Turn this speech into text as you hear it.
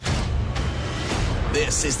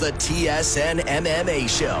This is the TSN MMA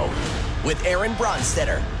Show with Aaron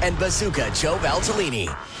Bronsteter and Bazooka Joe Valtellini.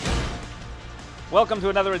 Welcome to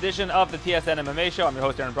another edition of the TSN MMA Show. I'm your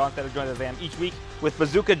host, Aaron Bronsteter, joined as I am each week with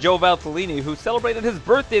Bazooka Joe Valtellini, who celebrated his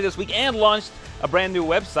birthday this week and launched a brand new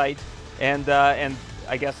website and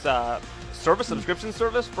I guess subscription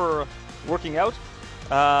service for working out.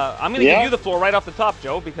 I'm going to give you the floor right off the top,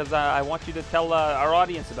 Joe, because I want you to tell our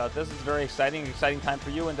audience about this. It's a very exciting time for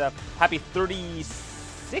you, and happy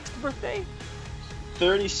 36th birthday.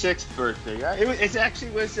 36th birthday.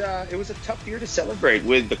 It was a tough year to celebrate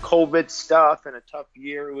with the COVID stuff, and a tough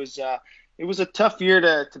year. It was a tough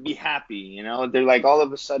year to be happy. You know, they're like all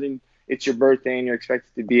of a sudden it's your birthday and you're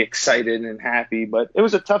expected to be excited and happy, but it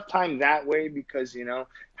was a tough time that way because, you know,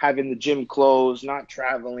 having the gym closed, not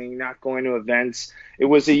traveling, not going to events. It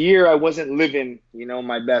was a year I wasn't living, you know,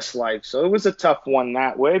 my best life. So it was a tough one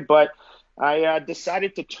that way, but I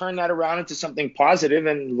decided to turn that around into something positive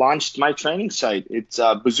and launched my training site. It's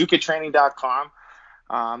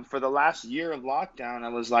bazookatraining.com. For the last year of lockdown, I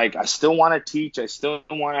was like, I still want to teach. I still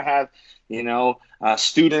want to have, you know,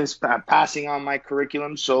 students passing on my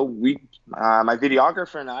curriculum. So my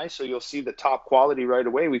videographer and I, so you'll see the top quality right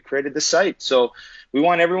away, we created the site. So we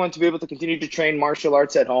want everyone to be able to continue to train martial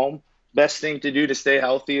arts at home. Best thing to do to stay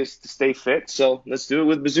healthy is to stay fit. So let's do it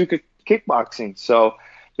with Bazooka Kickboxing. So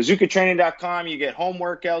bazookatraining.com, you get home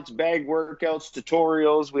workouts, bag workouts,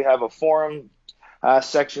 tutorials. We have a forum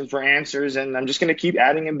section for answers, and I'm just going to keep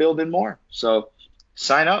adding and building more. So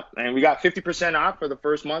sign up, and we got 50% off for the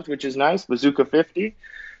first month, which is nice, Bazooka 50,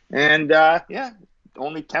 and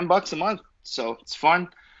only $10 a month. So it's fun.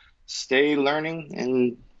 Stay learning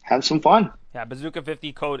and have some fun. Yeah, Bazooka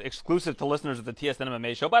 50 code exclusive to listeners of the TSN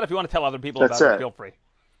MMA Show. But if you want to tell other people about it, feel free.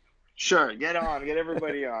 Sure, get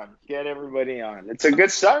everybody on. It's a good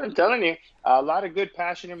start, I'm telling you. A lot of good,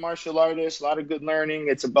 passionate martial artists, a lot of good learning.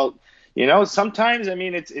 It's about, you know, sometimes, I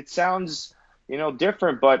mean, it sounds, you know,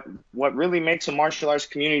 different, but what really makes a martial arts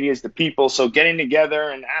community is the people. So getting together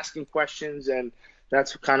and asking questions, and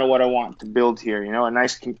that's kind of what I want to build here, you know, a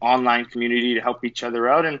nice online community to help each other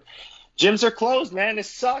out. And gyms are closed, man. It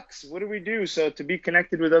sucks. What do we do? So to be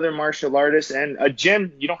connected with other martial artists, and a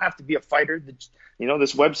gym, you don't have to be a fighter. You know,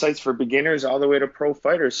 this website's for beginners all the way to pro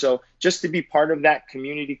fighters. So just to be part of that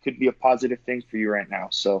community could be a positive thing for you right now.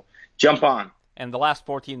 So jump on. And the last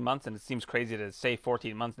 14 months, and it seems crazy to say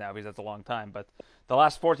 14 months now because that's a long time, but the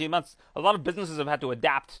last 14 months, a lot of businesses have had to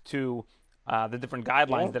adapt to the different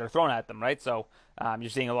guidelines that are thrown at them, right? So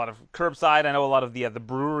you're seeing a lot of curbside. I know a lot of the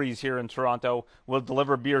breweries here in Toronto will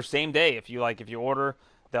deliver beer same day. If you order,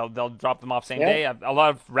 they'll drop them off same day. A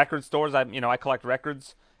lot of record stores, I collect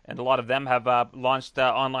records, and a lot of them have launched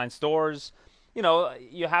online stores. You know,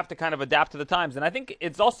 you have to kind of adapt to the times, and I think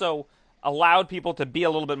it's also allowed people to be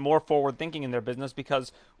a little bit more forward-thinking in their business,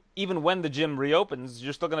 because even when the gym reopens,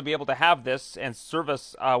 you're still going to be able to have this and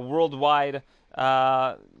service a worldwide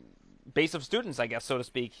base of students, I guess, so to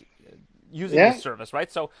speak, using this service,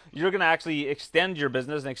 right? So you're going to actually extend your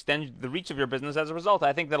business and extend the reach of your business as a result.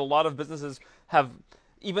 I think that a lot of businesses have,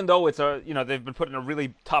 even though it's they've been put in a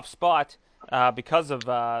really tough spot because of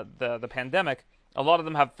the pandemic, a lot of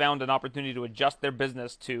them have found an opportunity to adjust their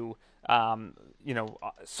business to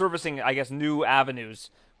servicing, I guess, new avenues,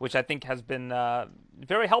 which I think has been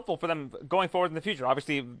very helpful for them going forward in the future.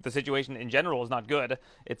 Obviously, the situation in general is not good.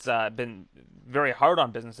 It's been very hard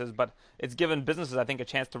on businesses, but it's given businesses, I think, a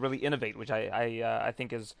chance to really innovate, which I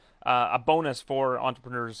think is a bonus for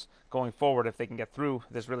entrepreneurs going forward if they can get through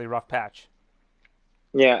this really rough patch.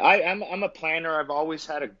 Yeah, I'm a planner. I've always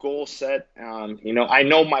had a goal set. I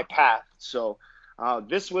know my path. So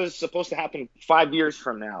this was supposed to happen 5 years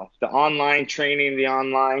from now. The online training, the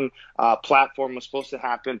online platform was supposed to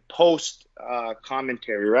happen post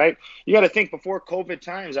commentary, right? You got to think, before COVID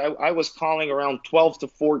times, I was calling around 12 to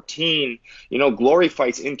 14, glory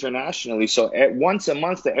fights internationally. So at once a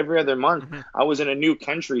month to every other month, I was in a new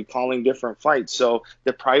country calling different fights. So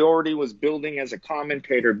the priority was building as a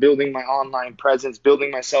commentator, building my online presence, building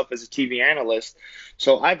myself as a TV analyst.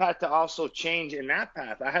 So I've had to also change in that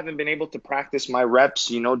path. I haven't been able to practice my reps,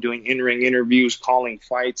 doing in-ring interviews, calling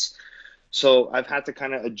fights. So I've had to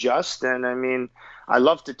kind of adjust. And I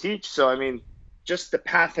love to teach. So just the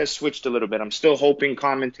path has switched a little bit. I'm still hoping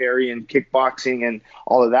commentary and kickboxing and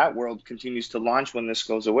all of that world continues to launch when this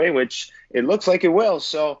goes away, which it looks like it will.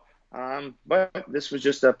 So, but this was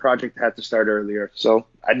just a project that had to start earlier. So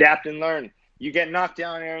adapt and learn. You get knocked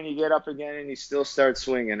down, Aaron, you get up again, and you still start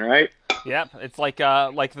swinging, right? Yeah, it's like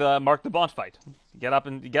the Mark DeBont fight. Get up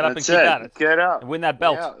and keep at it. Get up. And win that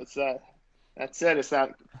belt. Yeah, that's it. It's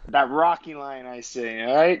that Rocky line, I say,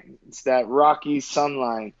 all right? It's that Rocky sun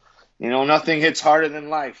line. Nothing hits harder than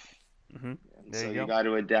life. Mm-hmm. There So you you go. got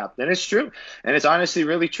to adapt. And it's true. And it's honestly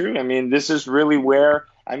really true. I mean, this is really where,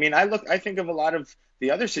 I think of a lot of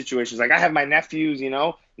the other situations. Like I have my nephews,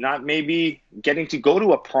 not maybe getting to go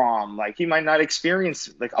to a prom. Like he might not experience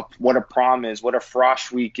like what a prom is, what a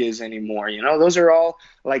frosh week is anymore. Those are all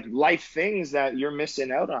like life things that you're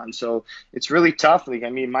missing out on. So it's really tough. Like,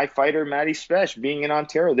 my fighter, Matty Spesh, being in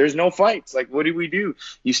Ontario, there's no fights. Like, what do we do?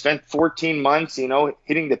 You spent 14 months,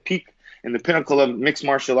 hitting the peak in the pinnacle of mixed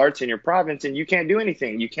martial arts in your province, and you can't do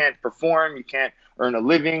anything. You can't perform. You can't earn a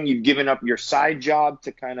living. You've given up your side job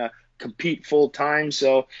to kind of compete full time.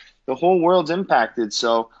 So the whole world's impacted.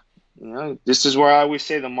 So, this is where I always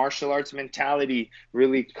say the martial arts mentality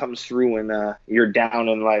really comes through when you're down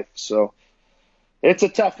in life. So it's a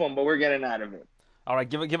tough one, but we're getting out of it. All right,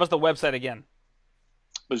 give us the website again.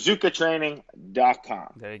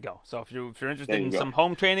 BazookaTraining.com. There you go. So if you're interested in go. some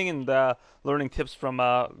home training and learning tips from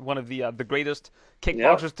one of the greatest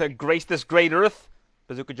kickboxers to grace this great earth,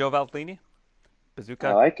 Bazooka Joe Valtellini. Bazooka.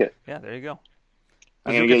 I like it. Yeah, there you go.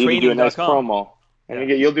 I'm gonna get you to do a nice BazookaTraining.com. promo.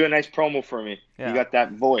 You'll do a nice promo for me. Yeah. You got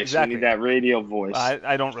that voice. Exactly. You need that radio voice.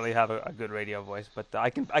 I don't really have a good radio voice, but I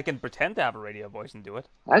can pretend to have a radio voice and do it.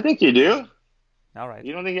 I think you do. All right.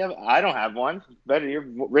 You don't think you have? I don't have one. Better. Your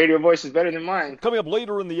radio voice is better than mine. Coming up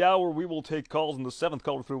later in the hour, we will take calls, and the seventh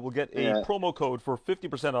caller through will get a promo code for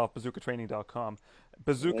 50% off BazookaTraining.com.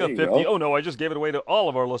 Bazooka50. Oh no, I just gave it away to all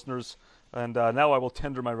of our listeners, and now I will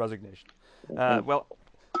tender my resignation.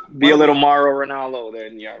 Be a little Mauro Ronaldo there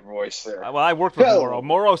in your voice there. Well, I worked with Mauro.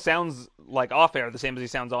 Mauro sounds like off air the same as he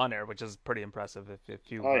sounds on air, which is pretty impressive. If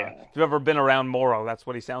you've ever been around Mauro, that's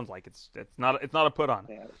what he sounds like. It's not a put on.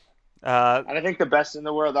 Yeah. And I think the best in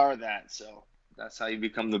the world are that. So that's how you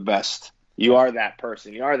become the best. You are that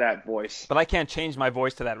person. You are that voice. But I can't change my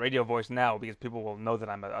voice to that radio voice now because people will know that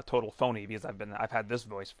I'm a total phony because I've had this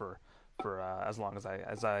voice for as long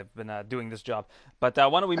as I've been doing this job. But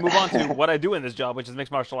why don't we move on to what I do in this job, which is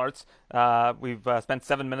mixed martial arts. We've spent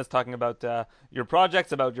 7 minutes talking about your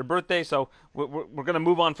projects, about your birthday. So we're going to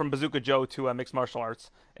move on from Bazooka Joe to mixed martial arts.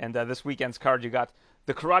 And this weekend's card, you got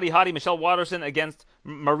the karate hottie Michelle Waterson against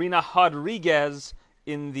Marina Rodriguez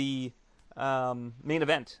in the main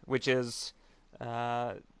event, which is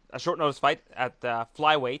a short notice fight at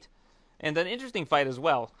flyweight, and an interesting fight as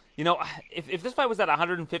well. If this fight was at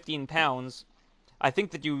 115 pounds, I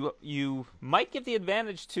think that you might give the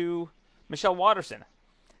advantage to Michelle Waterson.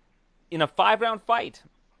 In a 5-round fight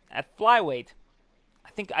at flyweight,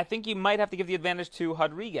 I think you might have to give the advantage to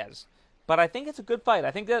Rodriguez. But I think it's a good fight.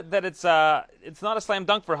 I think that it's not a slam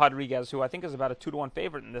dunk for Rodriguez, who I think is about a 2-1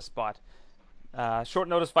 favorite in this spot. Short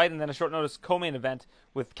notice fight and then a short notice co-main event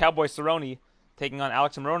with Cowboy Cerrone taking on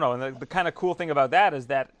Alex Morono. And the kind of cool thing about that is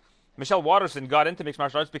that Michelle Waterson got into mixed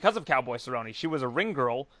martial arts because of Cowboy Cerrone. She was a ring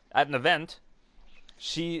girl at an event.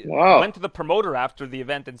 She went to the promoter after the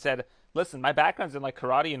event and said, "Listen, my background's in like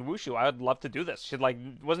karate and wushu. I would love to do this." She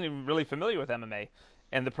wasn't even really familiar with MMA,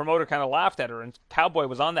 and the promoter kind of laughed at her. And Cowboy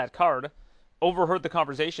was on that card, overheard the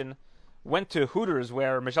conversation, went to Hooters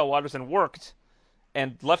where Michelle Waterson worked,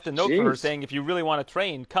 and left a note for her saying, "If you really want to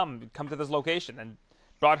train, come to this location." And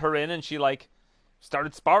brought her in, and she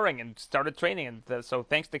started sparring and started training, and so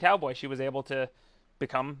thanks to Cowboy, she was able to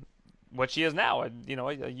become what she is now, a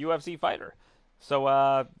UFC fighter. So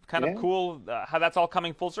kind of cool how that's all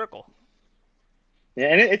coming full circle. Yeah,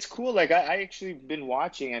 and it's cool. Like I actually been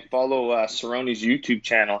watching and follow Cerrone's YouTube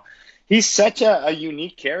channel. He's such a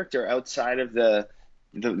unique character outside of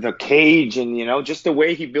the cage, and just the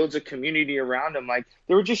way he builds a community around him. Like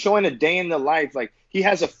they were just showing a day in the life. Like he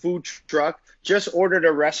has a food truck, just ordered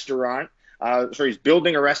a restaurant. He's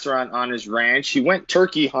building a restaurant on his ranch. He went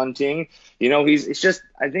turkey hunting. I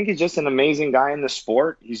think he's just an amazing guy in the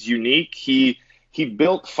sport. He's unique. He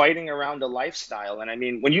built fighting around a lifestyle. And I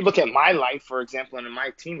mean, when you look at my life, for example, and in my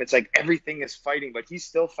team, it's like everything is fighting, but he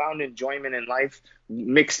still found enjoyment in life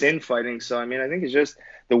mixed in fighting. So, I mean, I think it's just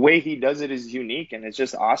the way he does it is unique, and it's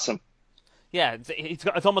just awesome. Yeah,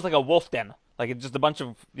 it's almost like a wolf den. Like it's just a bunch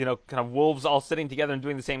of, kind of wolves all sitting together and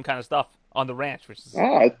doing the same kind of stuff on the ranch, which is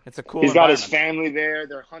it's a cool He's got his environment. family there.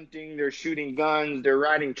 They're hunting. They're shooting guns. They're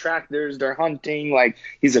riding tractors. They're hunting. Like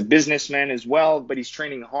he's a businessman as well, but he's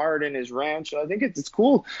training hard in his ranch. So I think it's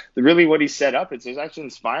cool. Really what he set up. It's actually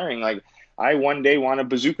inspiring. Like I one day want a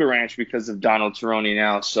bazooka ranch because of Donald Cerrone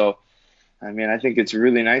now. So, I mean, I think it's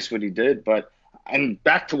really nice what he did. And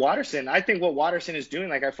back to Waterson, I think what Waterson is doing,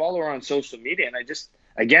 like I follow her on social media, and I just,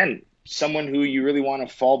 again, someone who you really want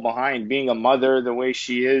to fall behind, being a mother the way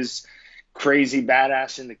she is, crazy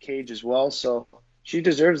badass in the cage as well. So she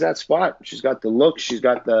deserves that spot. She's got the look. She's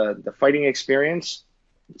got the fighting experience.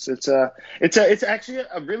 It's actually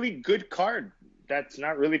a really good card that's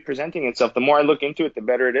not really presenting itself. The more I look into it, the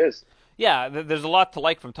better it is. Yeah, there's a lot to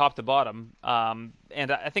like from top to bottom,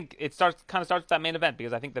 and I think it starts with that main event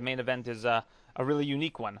because I think the main event is a really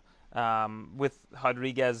unique one with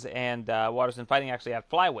Rodriguez and Waterson fighting actually at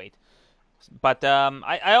flyweight. But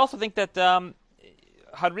I also think that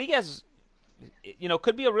Rodriguez,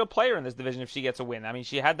 could be a real player in this division if she gets a win. I mean,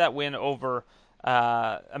 she had that win over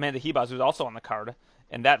Amanda Ribas, who's also on the card,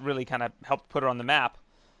 and that really kind of helped put her on the map.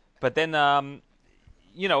 But then,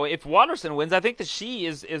 if Waterson wins, I think that she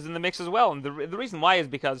is in the mix as well. And the reason why is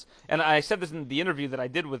because, and I said this in the interview that I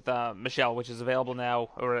did with Michelle, which is available now,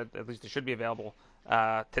 or at least it should be available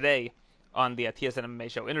today on the TSN MMA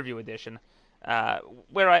Show interview edition,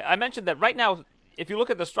 where I mentioned that right now, if you look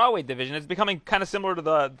at the strawweight division, it's becoming kind of similar to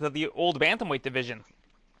the old bantamweight division,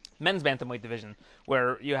 men's bantamweight division,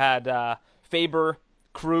 where you had Faber,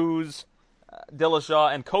 Cruz,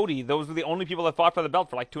 Dillashaw, and Cody. Those were the only people that fought for the belt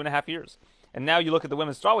for like 2.5 years. And now you look at the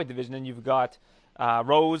women's strawweight division, and you've got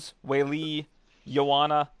Rose, Weili,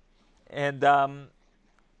 Joanna, and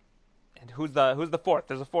who's the fourth?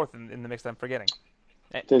 There's a fourth in the mix that I'm forgetting.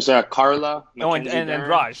 There's Carla. And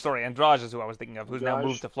Andrade. Sorry, Andrade is who I was thinking of, who's now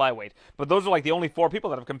moved to flyweight. But those are like the only 4 people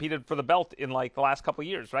that have competed for the belt in like the last couple of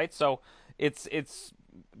years, right? So it's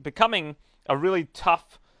becoming a really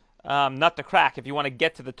tough nut to crack if you want to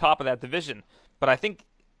get to the top of that division. But I think,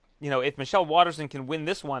 if Michelle Waterson can win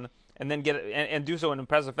this one and then get and do so in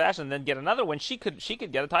impressive fashion, and then get another one, she could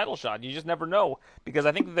get a title shot. You just never know because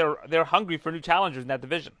I think they're hungry for new challengers in that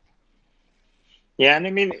division. Yeah, and I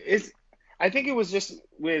mean, I think it was just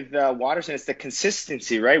with Waterson, it's the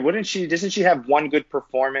consistency, right? Doesn't she have one good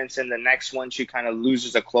performance and the next one she kind of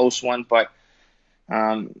loses a close one? But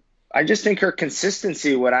I just think her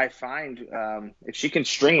consistency, what I find, if she can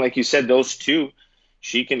string, like you said, those two,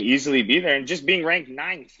 she can easily be there. And just being ranked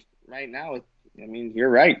 9th right now, I mean, you're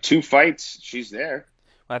right. 2 fights, she's there.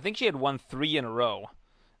 Well, I think she had won 3 in a row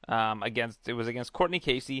against Courtney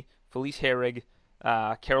Casey, Felice Herrig,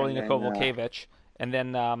 Karolina Kowalkiewicz, and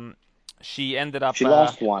then she ended up. She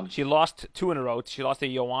lost one. She lost 2 in a row. She lost to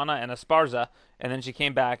Joanna and Esparza, and then she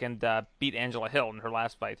came back and beat Angela Hill in her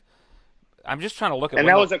last fight. I'm just trying to look at. And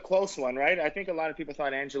that was a close one, right? I think a lot of people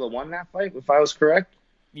thought Angela won that fight, if I was correct.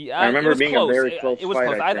 Yeah, I remember it was being close. a very close fight. It was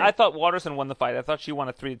close. I thought Waterson won the fight. I thought she won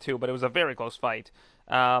it 3-2, but it was a very close fight.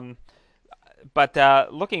 But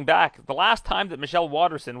looking back, the last time that Michelle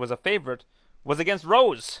Waterson was a favorite was against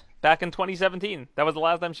Rose back in 2017. That was the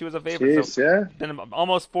last time she was a favorite. Jeez, yeah. It's been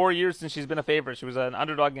almost 4 years since she's been a favorite. She was an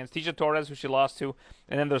underdog against Tecia Torres, who she lost to,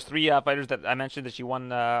 and then those 3 fighters that I mentioned that she won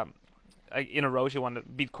in a row. She won to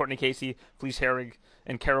beat Courtney Casey, Felice Herrig,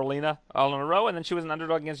 and Karolina all in a row, and then she was an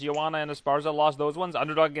underdog against Joanna and Esparza, lost those ones.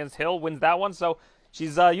 Underdog against Hill, wins that one. So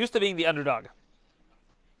she's used to being the underdog.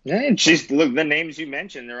 Yeah, and look, the names you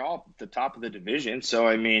mentioned, they're all at the top of the division. So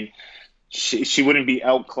I mean, she wouldn't be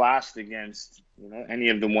outclassed against any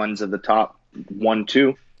of the ones of the top 1,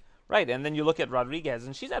 2. Right, and then you look at Rodriguez,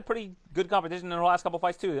 and she's had pretty good competition in her last couple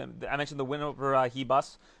fights too. I mentioned the win over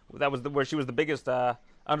Ribas. That was where she was the biggest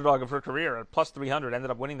underdog of her career at plus 300. Ended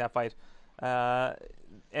up winning that fight,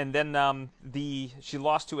 and then she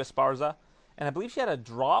lost to Esparza, and I believe she had a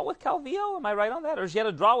draw with Calvillo. Am I right on that? Or she had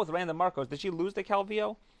a draw with Randa Marcos. Did she lose to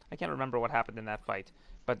Calvillo? I can't remember what happened in that fight.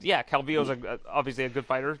 But yeah, Calvillo's obviously a good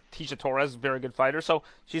fighter. Tecia Torres, very good fighter. So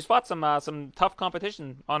she's fought some tough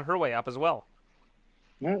competition on her way up as well.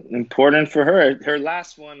 Well, important for her. Her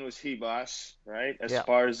last one was Ribas, right?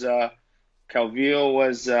 Esparza, Calvillo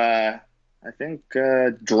was, I think,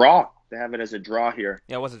 draw. They have it as a draw here.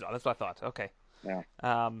 Yeah, it was a draw. That's what I thought. Okay.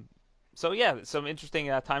 Yeah. So yeah, some interesting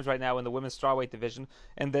times right now in the women's strawweight division,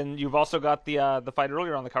 and then you've also got the fight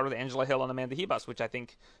earlier on the card with Angela Hill and Amanda Ribas, which I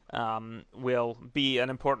think will be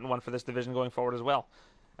an important one for this division going forward as well.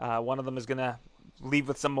 One of them is going to leave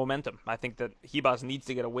with some momentum. I think that Ribas needs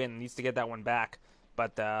to get a win, needs to get that one back.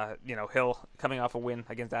 But Hill coming off a win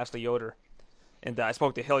against Ashley Yoder, and I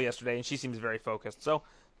spoke to Hill yesterday, and she seems very focused. So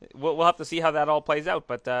we'll have to see how that all plays out.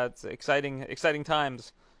 But it's exciting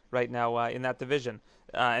times right now in that division.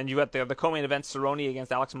 And you got the co-main event, Cerrone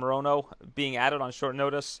against Alex Morono, being added on short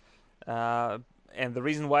notice. And the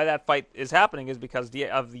reason why that fight is happening is because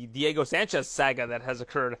of the Diego Sanchez saga that has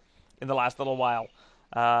occurred in the last little while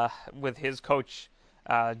with his coach,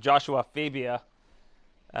 Joshua Fabia,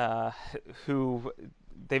 who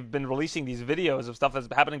they've been releasing these videos of stuff that's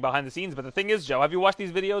happening behind the scenes. But the thing is, Joe, have you watched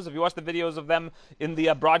these videos? Have you watched the videos of them in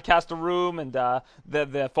the broadcaster room and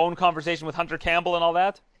the phone conversation with Hunter Campbell and all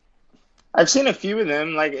that? I've seen a few of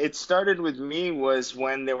them. Like, it started with me was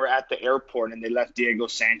when they were at the airport and they left Diego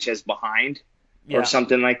Sanchez behind. or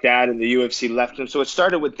something like that, and the UFC left him. So it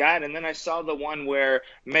started with that, and then I saw the one where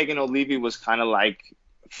Megan O'Leary was kind of like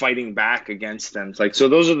fighting back against them. Like, so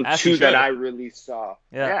those are the two that I really saw.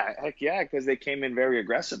 Yeah, heck yeah, because they came in very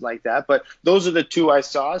aggressive like that. But those are the two I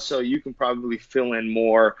saw, so you can probably fill in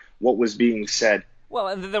more what was being said. Well,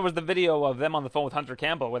 and then there was the video of them on the phone with Hunter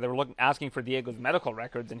Campbell where they were asking for Diego's medical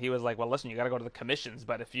records, and he was like, "Well, listen, you got to go to the commissions,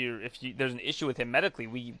 but if there's an issue with him medically,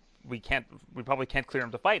 we probably can't clear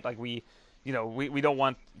him to fight. Like we don't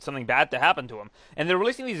want something bad to happen to him." And they're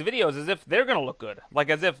releasing these videos as if they're going to look good, like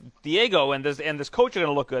as if Diego and this coach are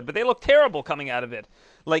going to look good, but they look terrible coming out of it.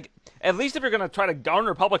 Like, at least if you're going to try to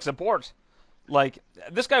garner public support, like,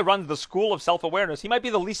 this guy runs the school of self-awareness. He might be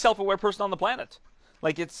the least self-aware person on the planet.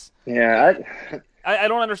 Like, it's... Yeah, I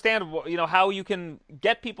don't understand, how you can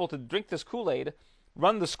get people to drink this Kool-Aid,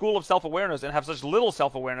 run the school of self-awareness, and have such little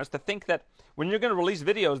self-awareness to think that when you're going to release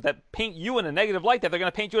videos that paint you in a negative light, that they're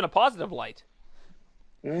going to paint you in a positive light.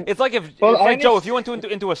 It's like if you went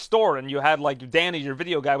into a store and you had, like, Danny, your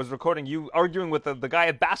video guy, was recording you arguing with the guy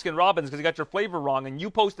at Baskin Robbins because he got your flavor wrong, and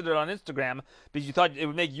you posted it on Instagram because you thought it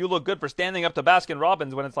would make you look good for standing up to Baskin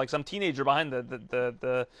Robbins when it's like some teenager behind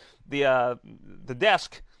the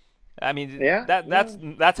desk. I mean,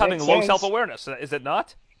 that's having low self-awareness, is it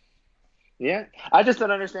not? Yeah, I just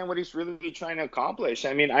don't understand what he's really trying to accomplish.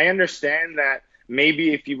 I mean, I understand that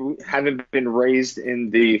maybe if you haven't been raised in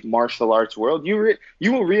the martial arts world, you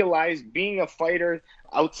will realize being a fighter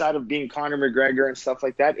outside of being Conor McGregor and stuff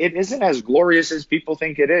like that, it isn't as glorious as people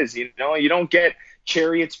think it is. You don't get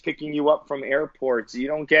chariots picking you up from airports. You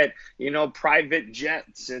don't get, private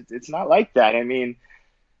jets. It's not like that. I mean,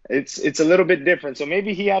 it's a little bit different. So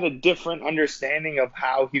maybe he had a different understanding of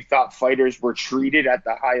how he thought fighters were treated at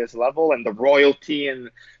the highest level and the royalty. And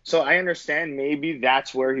so I understand maybe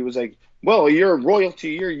that's where he was like, well, you're royalty,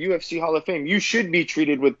 you're UFC Hall of Fame. You should be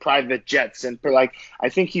treated with private jets. And I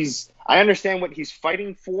understand what he's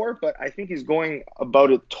fighting for, but I think he's going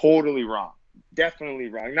about it totally wrong. Definitely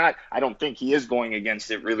wrong. I don't think he is going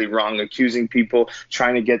against it really wrong, accusing people,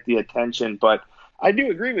 trying to get the attention. But I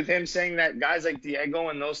do agree with him saying that guys like Diego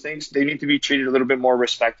and those things, they need to be treated a little bit more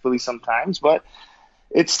respectfully sometimes. But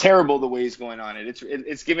it's terrible the way he's going on it.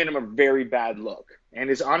 It's giving him a very bad look.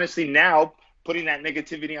 And it's honestly now putting that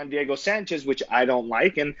negativity on Diego Sanchez, which I don't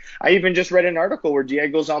like. And I even just read an article where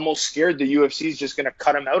Diego's almost scared the UFC is just going to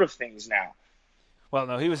cut him out of things now. Well,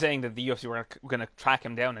 no, he was saying that the UFC were going to track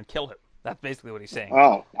him down and kill him. That's basically what he's saying.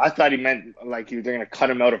 Oh, I thought he meant like they're going to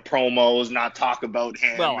cut him out of promos, not talk about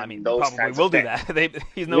him. Well, I mean, probably will do that.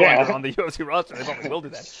 He's no longer on the UFC roster. They probably will do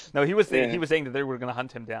that. No, he was saying that they were going to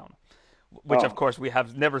hunt him down, which of course we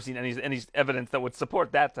have never seen any evidence that would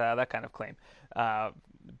support that kind of claim.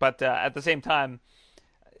 But at the same time,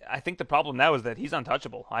 I think the problem now is that he's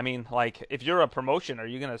untouchable. I mean, like, if you're a promotion, are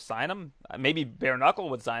you going to sign him? Maybe Bare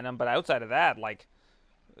Knuckle would sign him, but outside of that, like,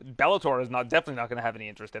 Bellator is definitely not going to have any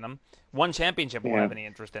interest in him. One Championship won't have any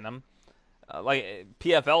interest in him. Like,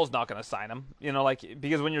 PFL is not going to sign him.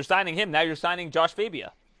 Because when you're signing him, now you're signing Josh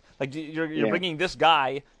Fabia. Like, you're bringing this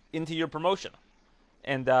guy into your promotion.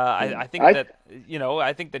 And I think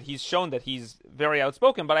that he's shown that he's very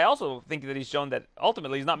outspoken, but I also think that he's shown that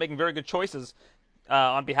ultimately he's not making very good choices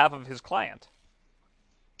on behalf of his client.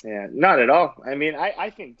 Yeah, not at all. I mean, I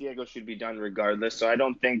think Diego should be done regardless, so I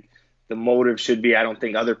don't think the motive should be, I don't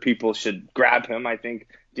think other people should grab him. I think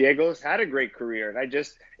Diego's had a great career, and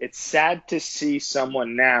it's sad to see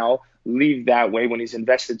someone now leave that way when he's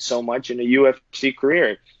invested so much in a UFC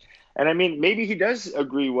career. And I mean, maybe he does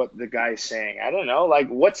agree what the guy's saying. I don't know. Like,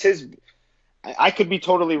 I could be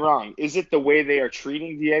totally wrong. Is it the way they are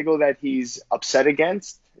treating Diego that he's upset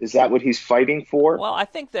against? Is that what he's fighting for? Well, I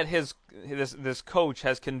think that this coach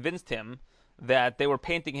has convinced him that they were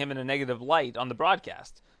painting him in a negative light on the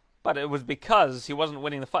broadcast. But it was because he wasn't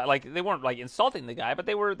winning the fight. Like, they weren't, like, insulting the guy, but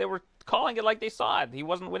they were calling it like they saw it. He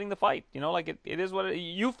wasn't winning the fight. Like, it is what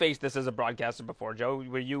you faced this as a broadcaster before, Joe,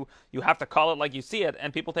 where you have to call it like you see it,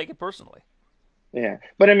 and people take it personally. Yeah.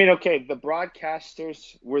 But, I mean, okay, the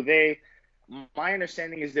broadcasters, my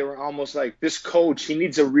understanding is they were almost like, this coach, he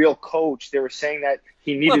needs a real coach. They were saying that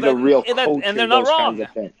he needed a real coach. And they're not wrong.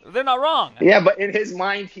 They're not wrong. Yeah, but in his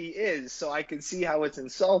mind, he is. So I can see how it's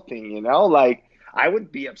insulting, Like, I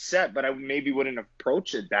would be upset, but I maybe wouldn't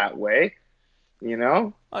approach it that way, Oh, yeah,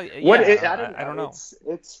 I don't know.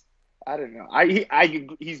 I don't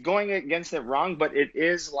know. He's going against it wrong, but it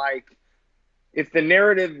is like, if the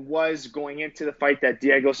narrative was going into the fight that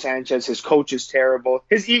Diego Sanchez, his coach is terrible,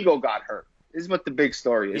 his ego got hurt. This is what the big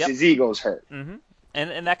story is. Yep. His ego's hurt. Mm-hmm.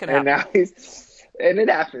 And that can happen. And it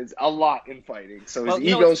happens a lot in fighting. So his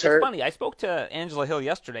ego's hurt. It's funny. I spoke to Angela Hill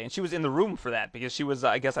yesterday, and she was in the room for that because she was,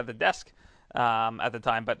 I guess, at the desk. at the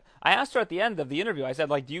time. But I asked her at the end of the interview. I said,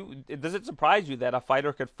 like, does it surprise you that a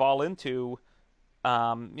fighter could fall into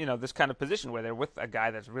this kind of position where they're with a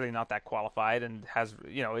guy that's really not that qualified and has,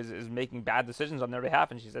 is making bad decisions on their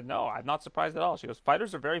behalf? And she said, no, I'm not surprised at all. She goes,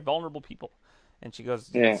 fighters are very vulnerable people. And she goes,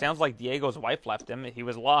 Yeah. it sounds like Diego's wife left him. He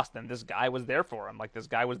was lost, and this guy was there for him. Like, this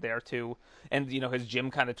guy was there too. And, his gym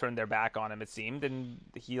kind of turned their back on him, it seemed. And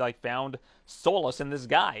he, found solace in this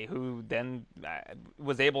guy who then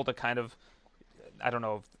was able to kind of, I don't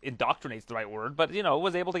know if indoctrinate's the right word, but,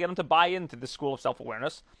 was able to get him to buy into the school of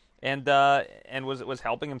self-awareness and was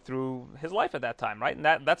helping him through his life at that time, right?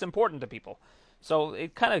 And that's important to people. So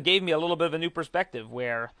it kind of gave me a little bit of a new perspective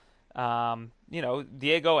where,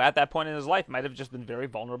 Diego at that point in his life might have just been very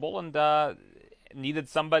vulnerable and needed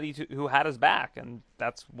somebody who had his back, and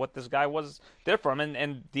that's what this guy was there for him.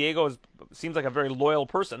 And Diego seems like a very loyal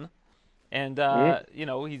person, and he's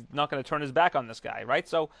not going to turn his back on this guy, right?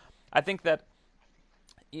 So I think that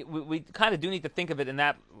we kind of do need to think of it in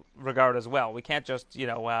that regard as well. We can't just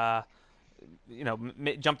jump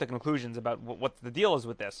to conclusions about what the deal is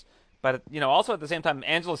with this. But, also at the same time,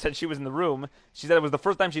 Angela said she was in the room. She said it was the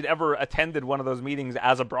first time she'd ever attended one of those meetings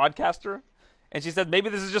as a broadcaster. And she said maybe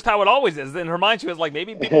this is just how it always is. In her mind, she was like,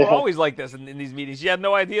 maybe people are always like this in these meetings. She had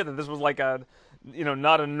no idea that this was like a,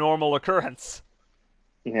 not a normal occurrence.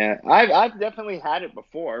 Yeah, I've definitely had it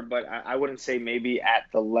before, but I wouldn't say maybe at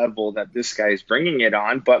the level that this guy is bringing it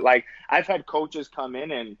on. But, I've had coaches come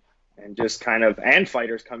in and just and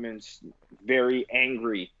fighters come in very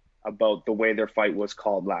angry about the way their fight was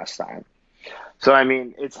called last time. So,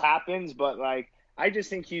 it happens, but I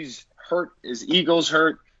just think he's hurt. His ego's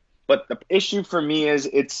hurt. But the issue for me is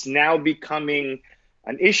it's now becoming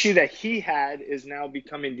an issue that he had is now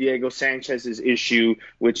becoming Diego Sanchez's issue,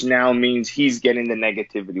 which now means he's getting the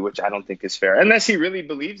negativity, which I don't think is fair. Unless he really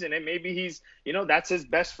believes in it. Maybe he's, that's his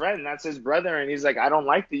best friend. That's his brother. And he's like, I don't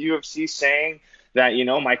like the UFC saying that,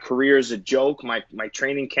 my career is a joke, my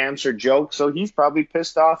training camps are jokes. So he's probably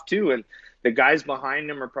pissed off too. And the guys behind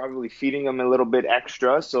him are probably feeding him a little bit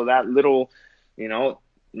extra. So that little,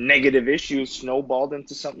 negative issue snowballed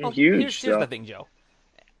into something huge. Here's the thing, Joe.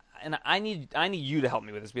 And I need you to help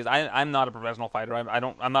me with this because I'm not a professional fighter.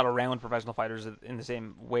 I'm not around professional fighters in the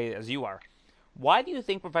same way as you are. Why do you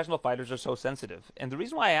think professional fighters are so sensitive? And the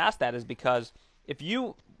reason why I ask that is because if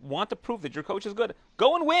you want to prove that your coach is good,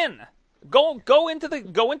 go and win. Go into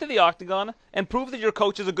the octagon and prove that your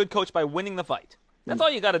coach is a good coach by winning the fight. That's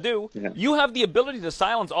all you got to do. Yeah. You have the ability to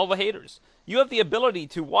silence all the haters. You have the ability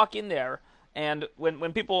to walk in there and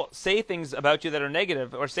when people say things about you that are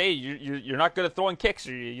negative or say you're not good at throwing kicks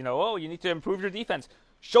or you need to improve your defense,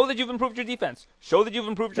 show that you've improved your defense. Show that you've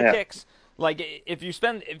improved your kicks. If you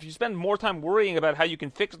spend more time worrying about how you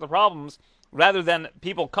can fix the problems rather than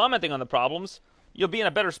people commenting on the problems, you'll be in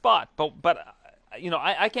a better spot. But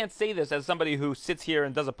I can't say this as somebody who sits here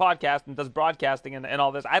and does a podcast and does broadcasting and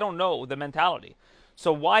all this. I don't know the mentality.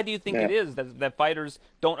 So why do you think it is that fighters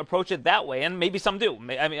don't approach it that way? And maybe some do.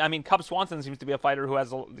 I mean, Cub Swanson seems to be a fighter who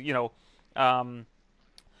has,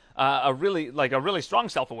 a really strong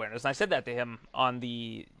self-awareness. And I said that to him on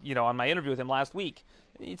my interview with him last week.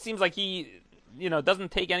 It seems like he, doesn't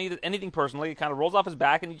take anything personally. He kind of rolls off his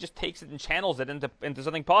back and he just takes it and channels it into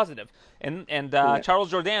something positive. And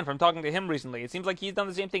Charles Jourdain, from talking to him recently, it seems like he's done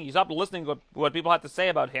the same thing. He stopped listening to what people have to say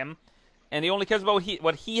about him, and he only cares about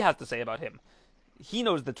what he has to say about him. He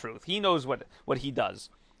knows the truth. He knows what he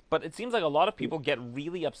does. But it seems like a lot of people get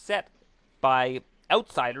really upset by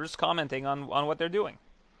outsiders commenting on what they're doing.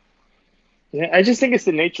 Yeah, I just think it's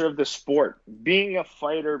the nature of the sport. Being a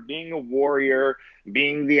fighter, being a warrior,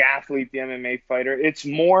 being the athlete, the MMA fighter, it's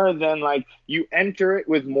more than you enter it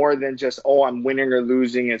with more than just, oh, I'm winning or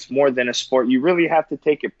losing. It's more than a sport. You really have to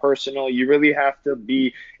take it personal. You really have to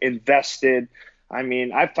be invested.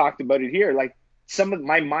 I've talked about it here. Some of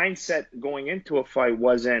my mindset going into a fight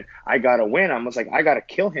wasn't I gotta win. I was like, I gotta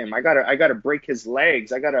kill him. I gotta break his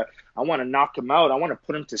legs. I want to knock him out. I want to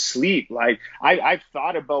put him to sleep. I've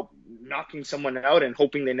thought about knocking someone out and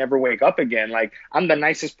hoping they never wake up again. I'm the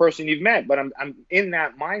nicest person you've met, but I'm in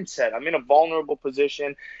that mindset. I'm in a vulnerable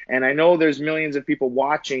position, and I know there's millions of people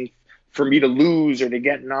watching for me to lose or to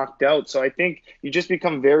get knocked out. So I think you just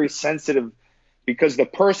become very sensitive because the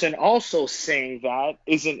person also saying that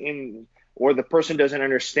isn't in. Or the person doesn't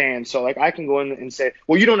understand. So I can go in and say,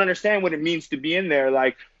 well, you don't understand what it means to be in there.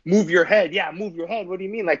 Move your head. Yeah, move your head. What do you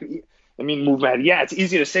mean? Move my head. Yeah, it's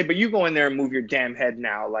easy to say, but you go in there and move your damn head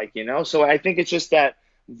now. So I think it's just that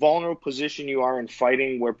vulnerable position you are in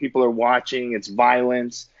fighting where people are watching, it's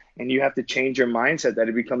violence, and you have to change your mindset that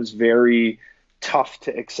it becomes very tough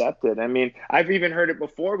to accept it. I mean, I've even heard it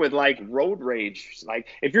before with like road rage. Like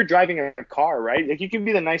if you're driving a car, right? Like you can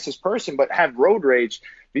be the nicest person, but have road rage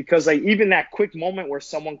because like even that quick moment where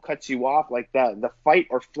someone cuts you off, like the fight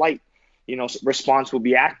or flight, response will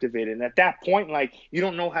be activated. And at that point, like you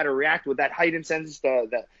don't know how to react with that heightened sense,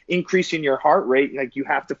 the increase in your heart rate. Like you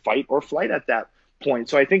have to fight or flight at that point.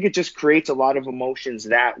 So I think it just creates a lot of emotions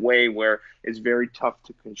that way where it's very tough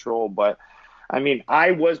to control. But I mean,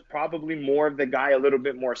 I was probably more of the guy, a little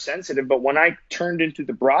bit more sensitive. But when I turned into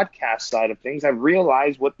the broadcast side of things, I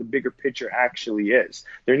realized what the bigger picture actually is.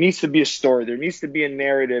 There needs to be a story. There needs to be a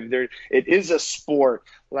narrative. It is a sport.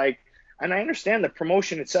 And I understand the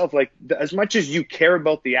promotion itself. As much as you care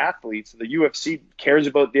about the athletes, the UFC cares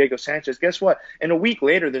about Diego Sanchez. Guess what? And a week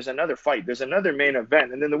later, there's another fight. There's another main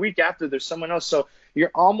event. And then the week after, there's someone else. So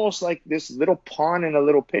you're almost like this little pawn in a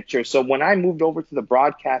little picture. So when I moved over to the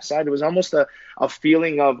broadcast side, it was almost a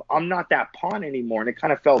feeling of I'm not that pawn anymore. And it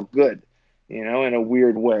kind of felt good, in a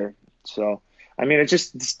weird way. So, I mean,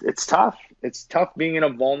 it's tough. It's tough being in a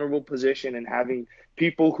vulnerable position and having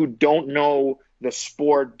people who don't know the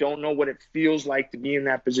sport, don't know what it feels like to be in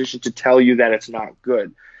that position to tell you that it's not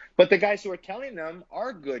good. But the guys who are telling them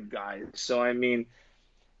are good guys. So, I mean,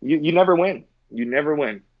 you never win. You never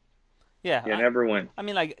win. Yeah. You never win. I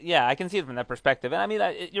mean, I can see it from that perspective. And I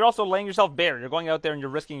mean, you're also laying yourself bare. You're going out there and you're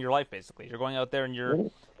risking your life, basically. You're going out there and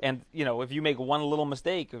if you make one little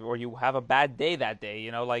mistake or you have a bad day that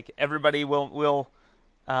day, everybody will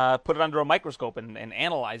put it under a microscope and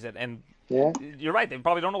analyze it. And yeah, you're right. They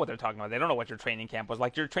probably don't know what they're talking about. They don't know what your training camp was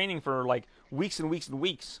like. You're training for weeks and weeks and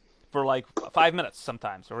weeks for 5 minutes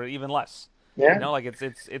sometimes, or even less. Yeah.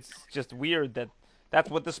 It's just weird that's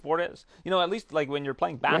what the sport is. At least when you're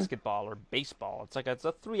playing basketball or baseball, it's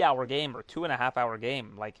a 3-hour game or 2.5-hour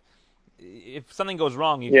game. If something goes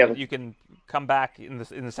wrong, you can come back in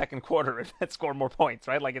the second quarter and score more points,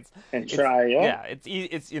 right? It's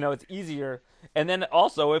easier. And then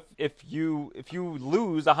also if you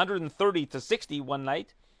lose 130-60 one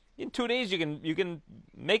night, in 2 days you can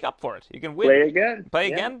make up for it. You can win.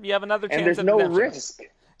 Play again. You have another chance. And there's no risk.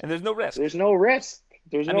 There's no risk. There's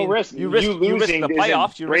no risk. You risk the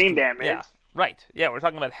playoffs. You brain damage. Yeah, right. Yeah, we're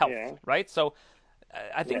talking about health, right? So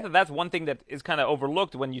I think that's one thing that is kind of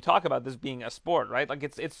overlooked when you talk about this being a sport, right?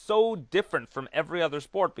 It's so different from every other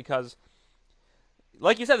sport because,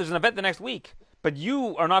 like you said, there's an event the next week, but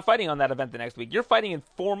you are not fighting on that event the next week. You're fighting in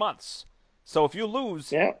 4 months. So if you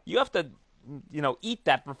lose, you have to, eat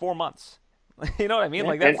that for 4 months. You know what I mean?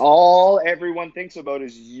 Yeah. And all everyone thinks about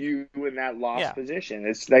is you in that lost position.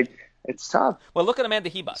 It's tough. Well, look at Amanda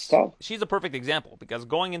Hebus. She's a perfect example because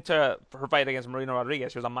going into her fight against Marina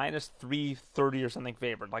Rodriguez, she was a -330 or something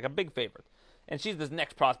favorite, like a big favorite. And she's this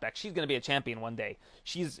next prospect. She's going to be a champion one day.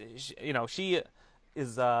 She is,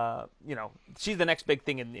 she's the next big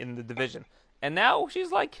thing in the division. And now she's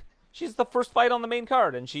the first fight on the main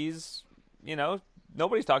card, and she's,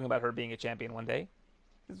 nobody's talking about her being a champion one day.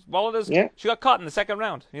 Well, it is. Yeah. She got caught in the second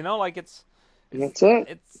round. That's it.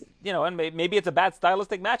 It's and maybe it's a bad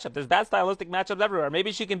stylistic matchup. There's bad stylistic matchups everywhere.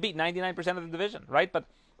 Maybe she can beat 99% of the division, right? But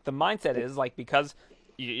the mindset is because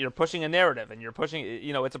you're pushing a narrative and you're pushing,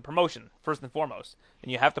 it's a promotion first and foremost, and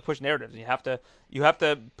you have to push narratives. And you have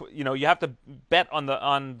to bet on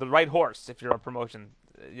the right horse if you're a promotion.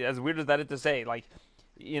 As weird as that is to say,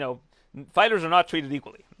 fighters are not treated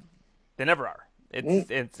equally. They never are.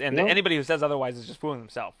 Anybody who says otherwise is just fooling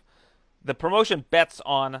themselves. The promotion bets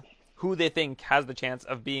on who they think has the chance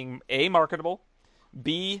of being A, marketable,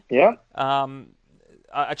 B,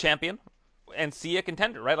 a champion, and C, a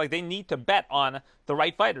contender, right? They need to bet on the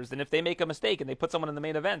right fighters. And if they make a mistake and they put someone in the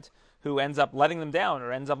main event who ends up letting them down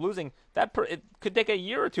or ends up losing, it could take a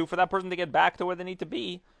year or two for that person to get back to where they need to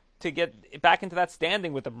be to get back into that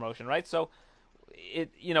standing with the promotion, right? So,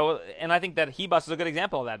 and I think that Hebus is a good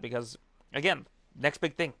example of that because, again, next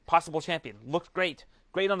big thing, possible champion, looked great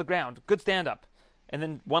on the ground, good stand-up. And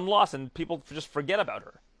then one loss, and people just forget about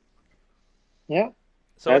her. Yeah,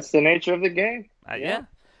 so that's the nature of the game. Yeah,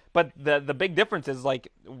 but the big difference is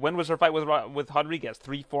when was her fight with Rodriguez?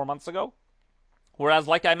 3-4 months ago. Whereas,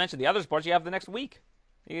 like I mentioned, the other sports you have the next week.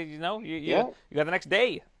 You got the next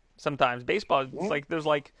day. Sometimes baseball, it's there's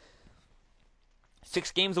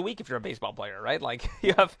 6 games a week if you're a baseball player, right?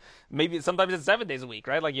 You have sometimes it's 7 days a week,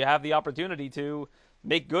 right? You have the opportunity to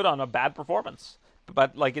make good on a bad performance.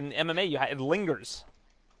 But in MMA, it lingers.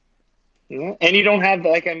 Yeah. And you don't have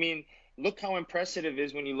look how impressive it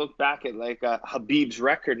is when you look back at Habib's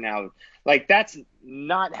record now. That's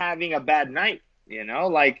not having a bad night. You know,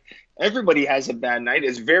 like everybody has a bad night.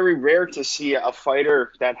 It's very rare to see a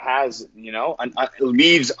fighter that has,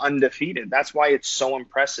 leaves undefeated. That's why it's so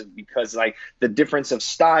impressive, because like the difference of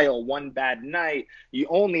style, one bad night, you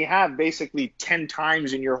only have basically 10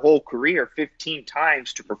 times in your whole career, 15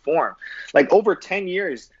 times to perform. Like over 10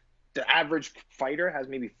 years, the average fighter has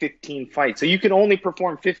maybe 15 fights. So you can only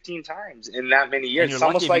perform 15 times in that many years. And you're It's lucky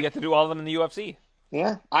almost if like you get to do all of them in the UFC.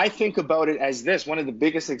 yeah, I think about it as this. One of the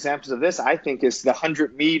biggest examples of this, I think, is the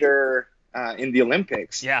 100-meter in the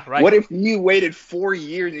Olympics. Yeah, right. What if you waited 4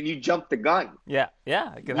 years and you jumped the gun? Yeah,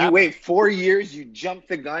 it could You happen. wait 4 years, you jump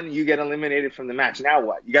the gun, you get eliminated from the match. Now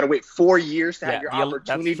what? You got to wait 4 years to have your that's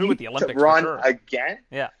opportunity true with the to Olympics, for run sure. again?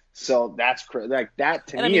 Yeah. So that's like that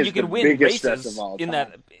to And I me mean, is you the can win biggest stress races of all time. in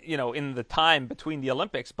that, in the time between the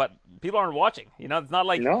Olympics, but people aren't watching. It's not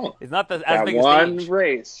like No. it's not as That big a one stage.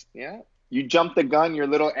 race, yeah. You jump the gun, you're a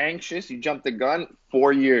little anxious. You jump the gun,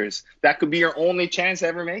 4 years. That could be your only chance to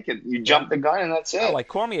ever make it. You jump the gun, and that's it. Like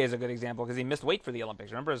Cormier is a good example because he missed weight for the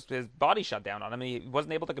Olympics. Remember, his body shut down on him, and he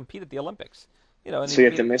wasn't able to compete at the Olympics. And So you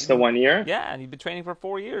have to miss the 1 year? Yeah, and he'd been training for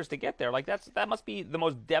 4 years to get there. Like that must be the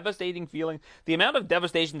most devastating feeling. The amount of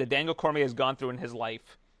devastation that Daniel Cormier has gone through in his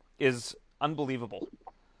life is unbelievable.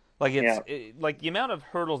 Like like the amount of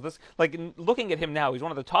hurdles. Looking at him now, he's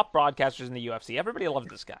one of the top broadcasters in the UFC. Everybody loves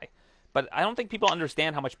this guy. But I don't think people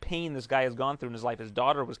understand how much pain this guy has gone through in his life. His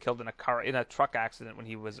daughter was killed in a truck accident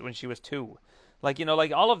when she was 2. Like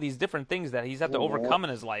all of these different things that he's had to overcome in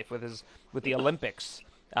his life with the Olympics,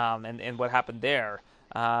 and what happened there.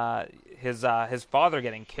 His father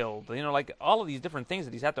getting killed. Like all of these different things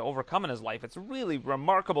that he's had to overcome in his life. It's really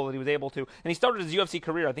remarkable that he was able to. And he started his UFC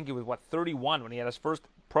career, I think he was 31 when he had his first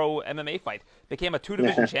pro MMA fight. Became a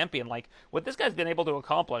 2-division champion. Like what this guy's been able to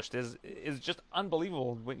accomplish is just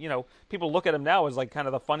unbelievable. People look at him now as like kind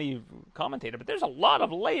of the funny commentator, but there's a lot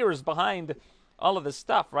of layers behind all of this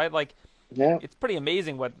stuff, right? Like it's pretty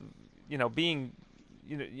amazing what being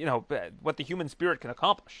what the human spirit can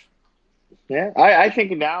accomplish. Yeah, I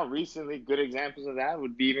think now recently good examples of that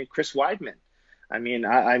would be even Chris Weidman. I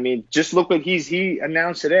mean, just look what he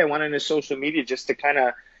announced today. I went on his social media just to kind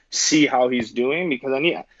of see how he's doing, because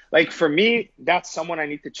for me, that's someone I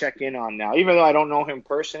need to check in on now. Even though I don't know him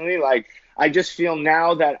personally, like I just feel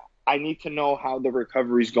now that I need to know how the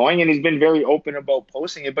recovery is going, and he's been very open about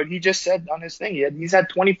posting it. But he just said on his thing, he's had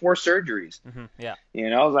 24 surgeries. Mm-hmm, yeah,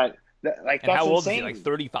 like and that's how old insane. is he? Like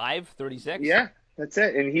 35, 36? Yeah. That's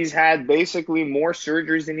it. And he's had basically more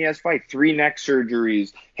surgeries than he has fight. 3 neck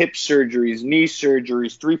surgeries, hip surgeries, knee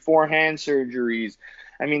surgeries, 3 forehand surgeries.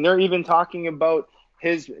 I mean, they're even talking about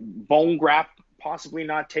his bone graft possibly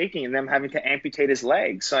not taking and them having to amputate his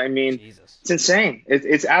legs. So, I mean, Jesus. It's insane.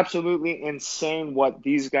 It's absolutely insane what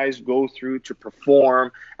these guys go through to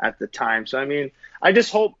perform at the time. So, I mean, I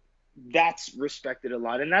just hope that's respected a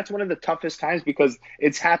lot. And that's one of the toughest times, because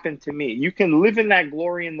it's happened to me. You can live in that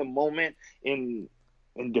glory in the moment, in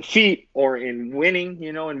defeat or in winning,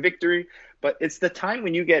 in victory. But it's the time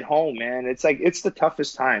when you get home, man. It's the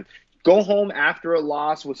toughest time. Go home after a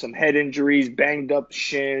loss with some head injuries, banged up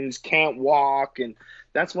shins, can't walk. And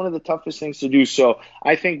that's one of the toughest things to do. So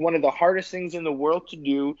I think one of the hardest things in the world to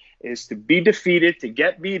do is to be defeated, to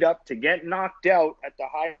get beat up, to get knocked out at the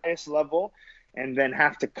highest level, and then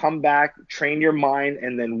have to come back, train your mind,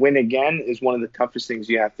 and then win again is one of the toughest things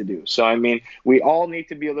you have to do. So, I mean, we all need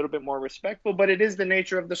to be a little bit more respectful, but it is the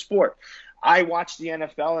nature of the sport. I watch the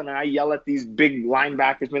NFL and I yell at these big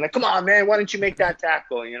linebackers, being like, come on, man, why don't you make that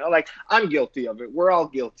tackle? Like, I'm guilty of it. We're all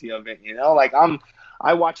guilty of it, Like,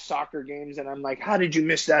 I watch soccer games and I'm like, how did you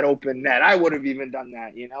miss that open net? I would have even done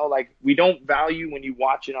that, Like, we don't value when you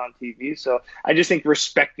watch it on TV. So I just think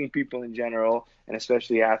respecting people in general, and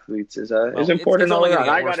especially athletes, is important. It's only all around.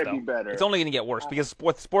 I got to be better. It's only going to get worse because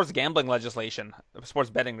sports gambling legislation, sports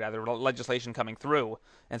betting rather, legislation coming through,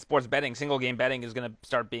 and sports betting, single game betting is going to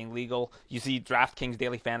start being legal. You see DraftKings,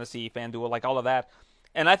 Daily Fantasy, FanDuel, like all of that.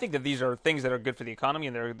 And I think that these are things that are good for the economy,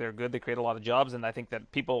 and they're good. They create a lot of jobs, and I think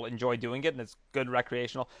that people enjoy doing it, and it's good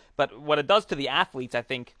recreational. But what it does to the athletes, I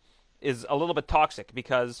think, is a little bit toxic,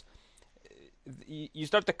 because you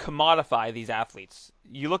start to commodify these athletes.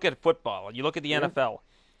 You look at football, you look at the NFL.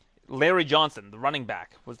 Larry Johnson, the running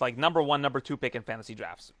back, was like number 1, number 2 pick in fantasy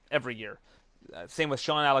drafts every year. Same with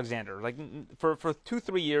Sean Alexander. Like for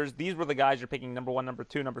 2-3 years, these were the guys you're picking number 1, number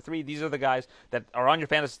 2, number 3. These are the guys that are on your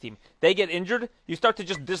fantasy team. They get injured, you start to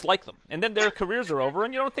just dislike them, and then their careers are over,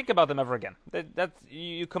 and you don't think about them ever again.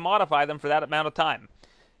 You commodify them for that amount of time.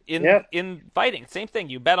 In fighting, same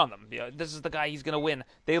thing. You bet on them. This is the guy, he's going to win.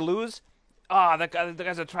 They lose. That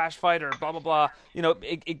guy's a trash fighter. Blah blah blah.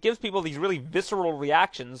 It gives people these really visceral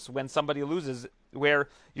reactions when somebody loses, where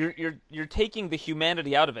you're taking the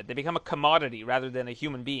humanity out of it. They become a commodity rather than a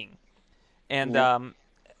human being. And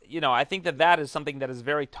I think that is something that is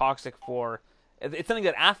very toxic for. It's something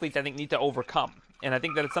that athletes, I think, need to overcome, and I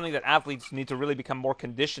think that it's something that athletes need to really become more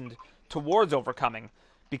conditioned towards overcoming,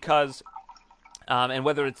 because, and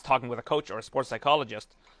whether it's talking with a coach or a sports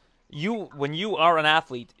psychologist, when you are an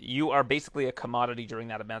athlete, you are basically a commodity during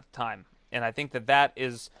that amount of time, and I think that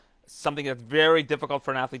is something that's very difficult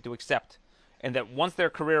for an athlete to accept, and that once their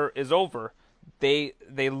career is over, they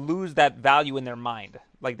lose that value in their mind.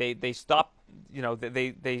 Like they stop,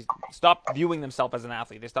 they stop viewing themselves as an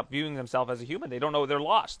athlete. They stop viewing themselves as a human. They don't know, they're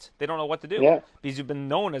lost. They don't know what to do because you've been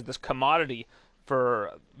known as this commodity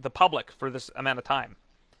for the public for this amount of time,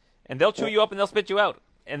 and they'll chew you up and they'll spit you out,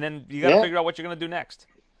 and then you got to figure out what you're going to do next.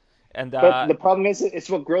 And but the problem is, it's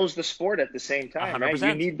what grows the sport at the same time, 100%. Right?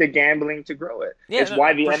 You need the gambling to grow it. Yeah, it's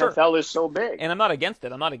why the NFL is so big. And I'm not against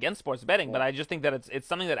it. I'm not against sports betting, but I just think that it's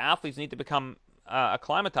something that athletes need to become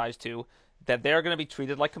acclimatized to, that they're going to be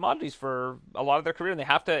treated like commodities for a lot of their career, and they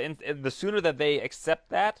have to. The sooner that they accept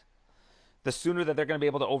that, the sooner that they're going to be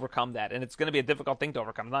able to overcome that, and it's going to be a difficult thing to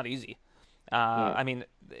overcome. It's not easy. I mean,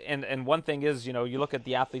 and one thing is, you look at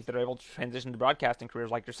the athletes that are able to transition to broadcasting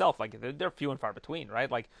careers like yourself, like they're few and far between,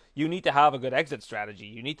 right? Like, you need to have a good exit strategy.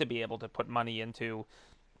 You need to be able to put money into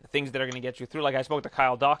things that are going to get you through. Like, I spoke to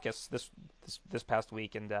Kyle Dawkins this past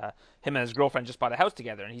week, and him and his girlfriend just bought a house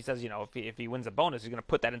together, and he says, if he wins a bonus, he's going to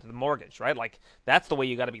put that into the mortgage, right? Like, that's the way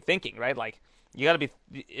you got to be thinking, right? Like, you got to be,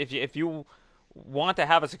 if you want to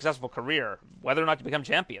have a successful career, whether or not you become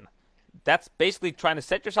champion, that's basically trying to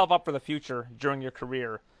set yourself up for the future during your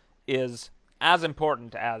career is as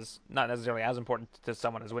important as, not necessarily as important to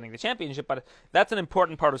someone as winning the championship, but that's an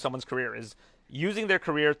important part of someone's career, is using their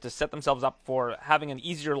career to set themselves up for having an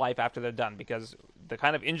easier life after they're done, because the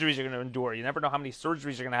kind of injuries you're going to endure, you never know how many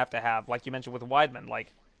surgeries you're going to have, like you mentioned with Weidman.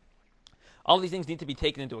 Like, all these things need to be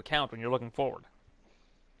taken into account when you're looking forward.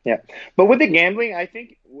 Yeah, but with the gambling, I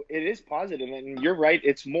think it is positive, and you're right,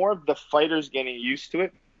 it's more of the fighters getting used to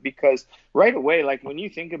it. Because right away, like, when you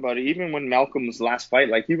think about it, even when Malcolm's last fight,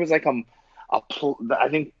 like, he was like I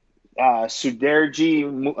think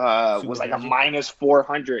Suderji was like a minus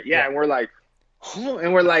 400. Yeah, and we're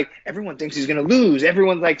like, everyone thinks he's gonna lose.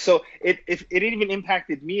 Everyone's like, so it even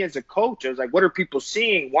impacted me as a coach. I was like, what are people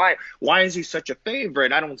seeing? Why is he such a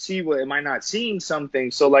favorite? I don't see am I not seeing something?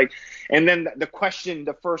 So, like, and then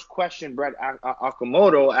the first question Brett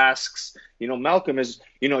Okamoto asks, Malcolm is,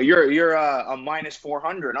 you're a minus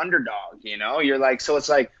 400 underdog. You're like, so it's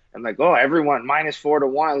like, I'm like, oh, everyone minus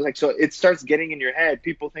 4-1. Like, so it starts getting in your head.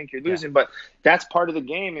 People think you're losing, but that's part of the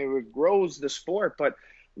game. It grows the sport. But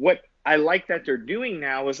what I like that they're doing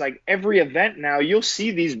now is, like, every event now, you'll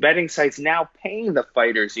see these betting sites now paying the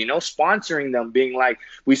fighters, sponsoring them, being like,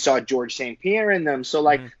 we saw George St. Pierre in them. So,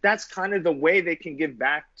 like, that's kind of the way they can give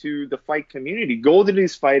back to the fight community. Go to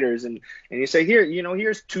these fighters and you say, here,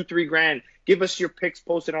 here's $2-3 grand. Give us your picks,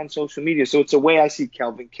 post it on social media. So it's a way I see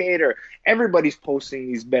Kelvin Cater. Everybody's posting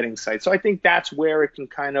these betting sites. So I think that's where it can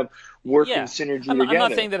kind of work in synergy together. I'm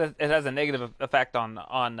not saying that it has a negative effect on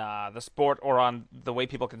the sport or on the way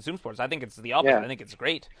people consume sports. I think it's the opposite. I think it's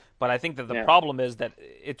great. But I think that the problem is that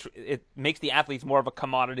it makes the athletes more of a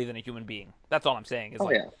commodity than a human being. That's all I'm saying.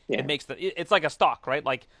 It makes it's like a stock, right?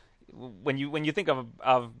 Like, when you think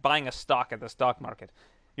of buying a stock at the stock market,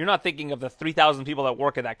 you're not thinking of the 3,000 people that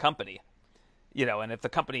work at that company. And if the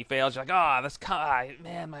company fails, you're like,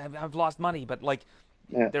 man, I've lost money. But, like,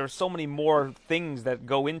 there are so many more things that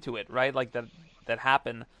go into it, right? Like, that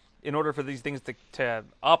happen in order for these things to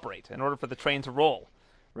operate, in order for the train to roll,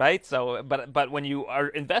 right? So, but when you are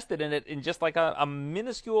invested in it, in just like a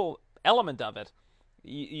minuscule element of it,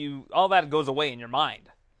 you all that goes away in your mind,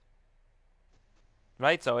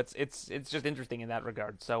 right? So it's just interesting in that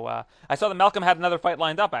regard. So I saw that Malcolm had another fight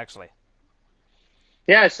lined up, actually.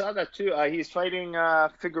 Yeah, I saw that too. He's fighting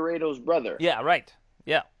Figueiredo's brother. Yeah, right.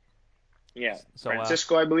 Yeah. Yeah. So,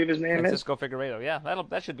 Francisco, I believe his name Francisco Figueiredo. Yeah,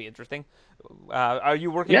 that should be interesting. Are you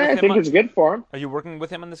working? Yeah, with him I think it's good for him. Are you working with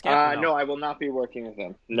him in this camp? No, I will not be working with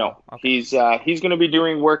him. No, okay. He's going to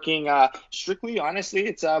be working strictly. Honestly,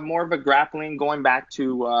 it's more of a grappling, going back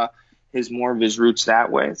to his roots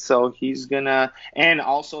that way. So he's gonna, and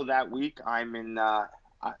also that week I'm in.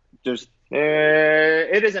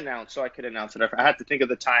 It is announced, so I could announce it. I had to think of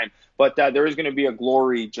the time, but there is going to be a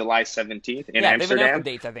Glory July 17th in Amsterdam. They've announced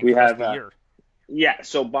the dates, I think, for the rest of the year. Yeah,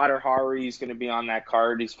 so Badr Hari is going to be on that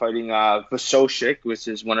card. He's fighting Vasocic, which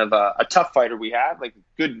is one of a tough fighter we have, like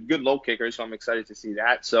good low kicker. So I'm excited to see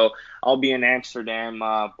that. So I'll be in Amsterdam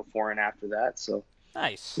before and after that. So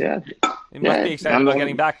nice. Yeah, you must be excited about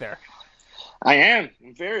getting back there. I am.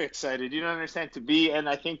 I'm very excited. You don't understand to be, and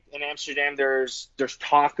I think in Amsterdam there's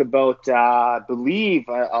talk about I believe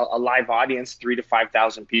a live audience, 3 to 5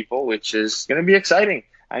 thousand people, which is going to be exciting.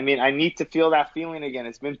 I mean, I need to feel that feeling again.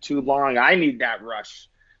 It's been too long. I need that rush.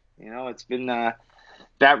 It's been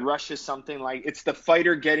that rush is something like it's the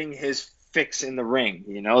fighter getting his fix in the ring.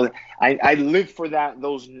 I live for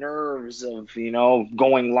those nerves of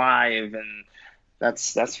going live and.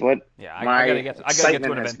 That's what I my gotta get to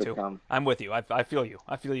excitement an has event too. become. I'm with you. I feel you.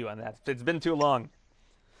 I feel you on that. It's been too long.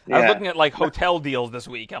 Yeah. I was looking at like hotel deals this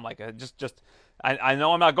week. I'm like, I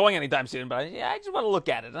know I'm not going anytime soon, but I just want to look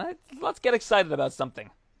at it. Let's get excited about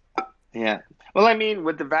something. Yeah. Well, I mean,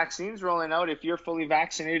 with the vaccines rolling out, if you're fully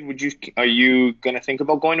vaccinated, are you going to think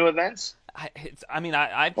about going to events? I'm thinking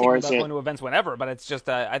about going to events whenever, but it's just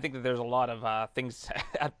I think that there's a lot of things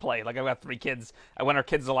at play. Like I've got 3 kids. When are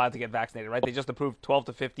kids allowed to get vaccinated? Right? They just approved 12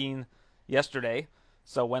 to 15 yesterday.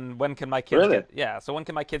 So when can my kids Really? So when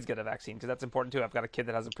can my kids get a vaccine? Because that's important too. I've got a kid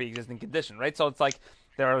that has a pre-existing condition, right? So it's like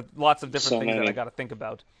there are lots of different things that I got to think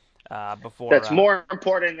about before. That's more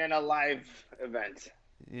important than a live event.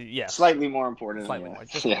 Yes. Slightly more important. Slightly more.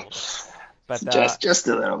 Just a little bit. But just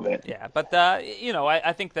a little bit. Yeah, but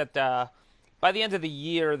I think that by the end of the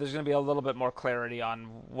year, there's going to be a little bit more clarity on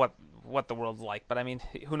what the world's like. But I mean,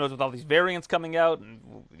 who knows with all these variants coming out, and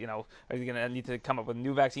are you going to need to come up with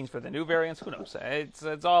new vaccines for the new variants? Who knows? It's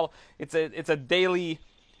a daily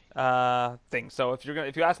thing. So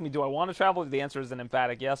if you ask me, do I want to travel? The answer is an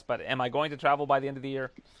emphatic yes. But am I going to travel by the end of the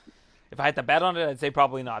year? If I had to bet on it, I'd say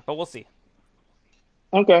probably not. But we'll see.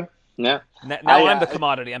 Okay. Yeah. Now I'm the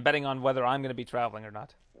commodity. I'm betting on whether I'm going to be traveling or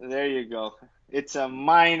not. There you go. It's a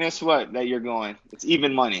minus what that you're going. It's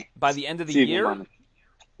even money. By the end of the year?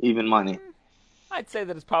 Even money. I'd say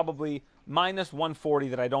that it's probably minus 140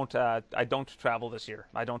 that I don't travel this year.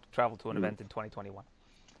 I don't travel to an event in 2021.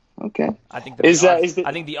 Okay. I think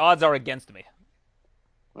the odds are against me.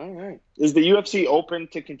 All right. Is the UFC open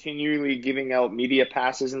to continually giving out media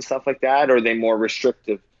passes and stuff like that, or are they more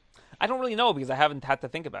restrictive? I don't really know because I haven't had to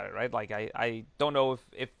think about it, right? Like I don't know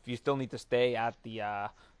if you still need to stay at the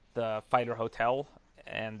fighter hotel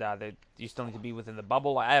and that you still need to be within the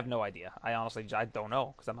bubble. I have no idea. I don't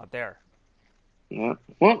know because I'm not there. Yeah.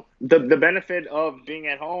 Well, the benefit of being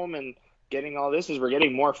at home and getting all this is we're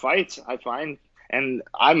getting more fights, I find, and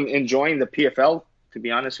I'm enjoying the PFL. To be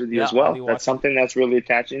honest with you as well, that's something that's really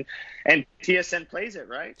attaching, and TSN plays it,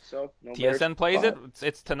 right? So TSN plays it.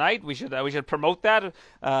 It's tonight. We should promote that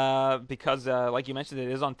because, like you mentioned, it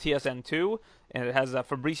is on TSN 2, and it has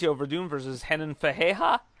Fabricio Verdun versus Renan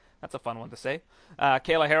Ferreira. That's a fun one to say.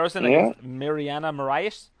 Kayla Harrison against Mariana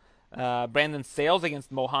Moraes. Brandon Sales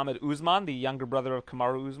against Mohammed Usman, the younger brother of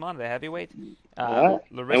Kamaru Usman, the heavyweight. And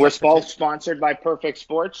we're sponsored by Perfect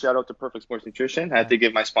Sports. Shout out to Perfect Sports Nutrition. I had to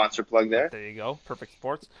give my sponsor plug there. There you go, Perfect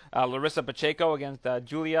Sports. Larissa Pacheco against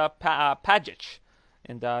Julia Pajic.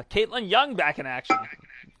 And Caitlin Young back in action.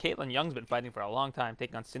 Caitlin Young's been fighting for a long time,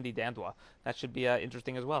 taking on Cindy Dandois. That should be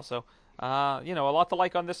interesting as well. So, a lot to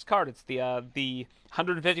like on this card. It's the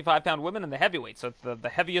 155-pound women and the heavyweight. So it's the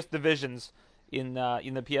heaviest divisions in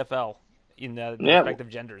the PFL in the respective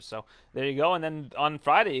genders. So there you go. And then on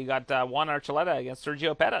Friday you got Juan Archuleta against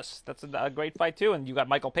Sergio Pettis. That's a great fight too. And you got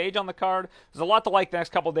Michael Page on the card. There's a lot to like the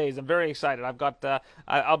next couple of days. I'm very excited. I've got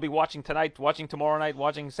I'll be watching tonight, watching tomorrow night,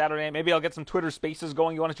 watching Saturday. Maybe I'll get some Twitter Spaces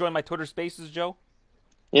going. You want to join my Twitter Spaces, Joe?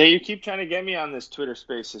 Yeah, you keep trying to get me on this Twitter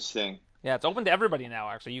Spaces thing. Yeah, it's open to everybody now.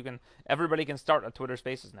 Actually, everybody can start a Twitter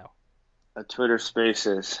Spaces now. A Twitter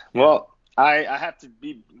Spaces. Yeah. Well, I have to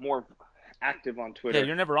be more active on Twitter. Yeah,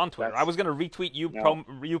 you're never on Twitter. I was going to retweet you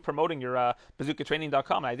you promoting your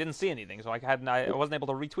bazookatraining.com, and I didn't see anything, so I wasn't able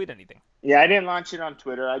to retweet anything. Yeah, I didn't launch it on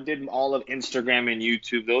Twitter. I did all of Instagram and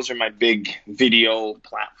YouTube. Those are my big video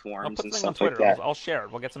platforms and stuff like that. I'll share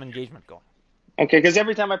it. We'll get some engagement going. Okay, because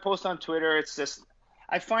every time I post on Twitter, it's just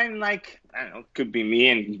I find like I don't know, it could be me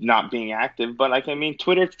and not being active, but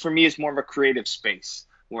Twitter for me is more of a creative space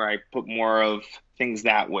where I put more of things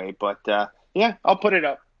that way. But yeah, I'll put it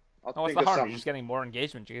up. What's the harm? You're just getting more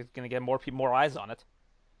engagement. You're going to get more eyes on it.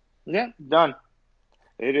 Yeah, done.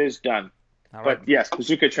 It is done. All right. But yes,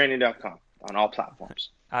 bazookatraining.com on all platforms.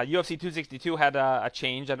 UFC 262 had a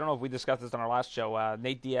change. I don't know if we discussed this on our last show.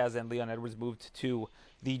 Nate Diaz and Leon Edwards moved to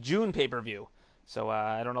the June pay-per-view. So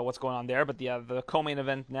I don't know what's going on there, but the co-main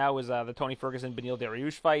event now is the Tony Ferguson-Beneil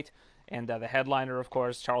Dariush fight, and the headliner, of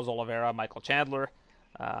course, Charles Oliveira, Michael Chandler.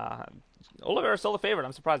 Oliveira's still the favorite.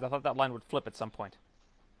 I'm surprised. I thought that line would flip at some point.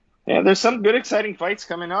 Yeah, there's some good, exciting fights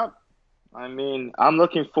coming up. I'm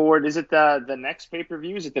looking forward. Is it the next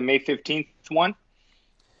pay-per-view? Is it the May 15th one?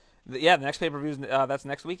 The next pay-per-view, that's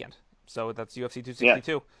next weekend. So that's UFC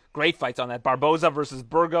 262. Yeah. Great fights on that. Barboza versus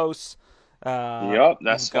Burgos. Yep,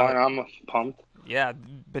 that's fine. I'm pumped. Yeah,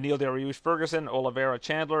 Beneil Dariush Ferguson, Oliveira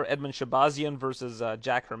Chandler, Edmund Shabazian versus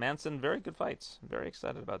Jack Hermanson. Very good fights. Very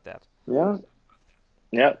excited about that.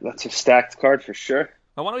 Yeah, that's a stacked card for sure.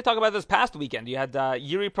 Well, why don't we talk about this past weekend? You had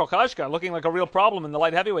Yuri Prochazka looking like a real problem in the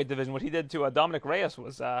light heavyweight division. What he did to Dominic Reyes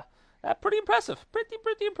was pretty impressive.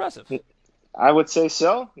 Pretty impressive. I would say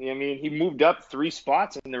so. I mean, he moved up 3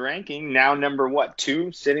 spots in the ranking. Now number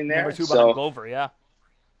 2 sitting there. Number 2 behind Glover, yeah.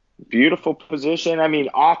 Beautiful position. I mean,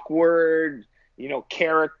 awkward,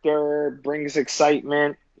 character, brings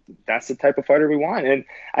excitement. That's the type of fighter we want. And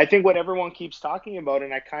I think what everyone keeps talking about,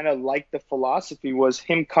 and I kind of like the philosophy, was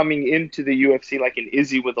him coming into the UFC like an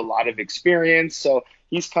Izzy with a lot of experience. So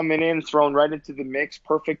he's coming in, thrown right into the mix.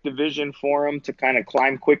 Perfect division for him to kind of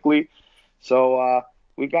climb quickly. So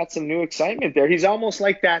we got some new excitement there. He's almost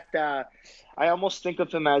like that. I almost think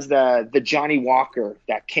of him as the Johnny Walker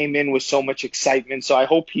that came in with so much excitement. So I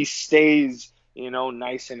hope he stays,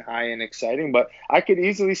 nice and high and exciting. But I could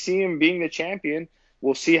easily see him being the champion.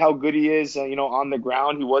 We'll see how good he is, on the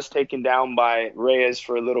ground. He was taken down by Reyes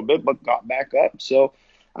for a little bit, but got back up. So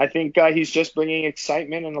I think he's just bringing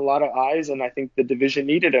excitement and a lot of eyes, and I think the division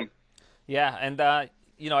needed him. Yeah, and I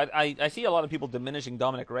see a lot of people diminishing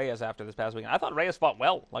Dominic Reyes after this past weekend. I thought Reyes fought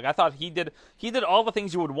well. Like, I thought he did all the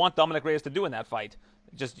things you would want Dominic Reyes to do in that fight.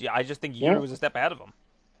 I just think Yuri was a step ahead of him.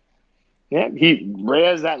 Yeah,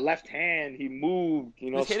 Reyes, that left hand, he moved,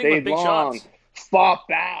 stayed long, shots. Fought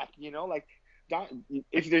back,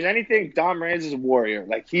 if there's anything, Dom Reyes is a warrior.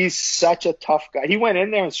 Like, he's such a tough guy. He went in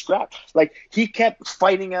there and scrapped. Like, he kept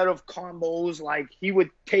fighting out of combos. Like, he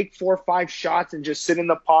would take 4 or 5 shots and just sit in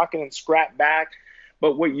the pocket and scrap back.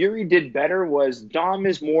 But what Yuri did better was Dom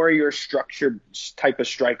is more your structured type of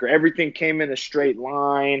striker. Everything came in a straight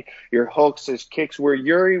line, your hooks, his kicks, where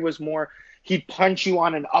Yuri was more, he'd punch you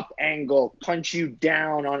on an up angle, punch you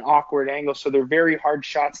down on awkward angles. So they're very hard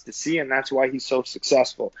shots to see, and that's why he's so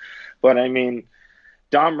successful. But, I mean,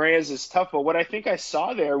 Dom Reyes is tough. But what I think I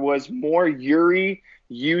saw there was more Yuri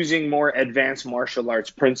using more advanced martial arts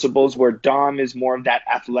principles, where Dom is more of that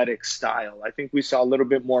athletic style. I think we saw a little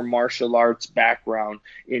bit more martial arts background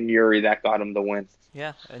in Yuri that got him the win.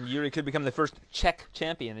 Yeah, and Yuri could become the first Czech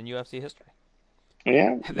champion in UFC history.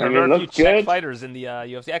 Yeah, there are very few Czech fighters in the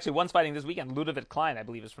UFC. Actually, one's fighting this weekend. Ludovic Klein, I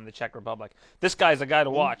believe, is from the Czech Republic. This guy's a guy to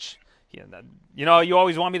watch. You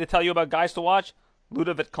always want me to tell you about guys to watch?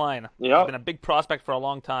 Ludovic Klein. Yep. He's been a big prospect for a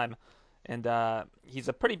long time, and he's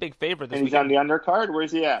a pretty big favorite this weekend. He's on the undercard?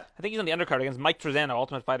 Where's he at? I think he's on the undercard against Mike Trezano,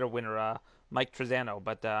 Ultimate Fighter winner Mike Trezano.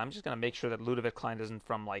 But I'm just going to make sure that Ludovic Klein isn't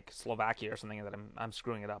from, like, Slovakia or something, that I'm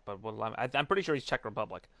screwing it up. But I'm pretty sure he's Czech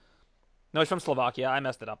Republic. No, he's from Slovakia. I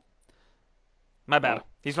messed it up. My bad. Oh.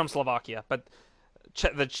 He's from Slovakia. But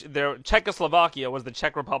Czechoslovakia was the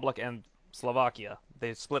Czech Republic and Slovakia.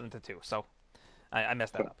 They split into 2, so I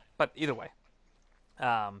messed that up. But either way.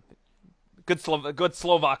 Good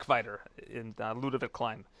Slovak fighter in Ludovic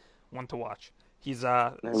Klein, one to watch. He's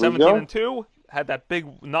 17-2, had that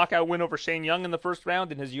big knockout win over Shane Young in the first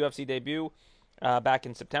round in his UFC debut back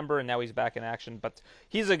in September, and now he's back in action. But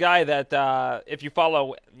he's a guy that if you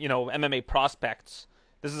follow MMA prospects,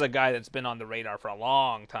 this is a guy that's been on the radar for a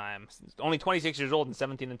long time. Only 26 years old and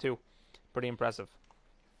 17-2, pretty impressive.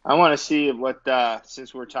 I want to see what,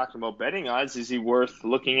 since we're talking about betting odds, is he worth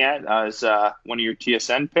looking at as one of your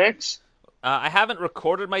TSN picks? I haven't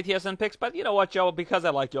recorded my TSN picks, but you know what, Joe? Because I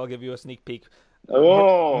like you, I'll give you a sneak peek.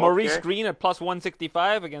 Maurice Green at plus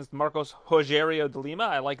 165 against Marcos Rogerio de Lima.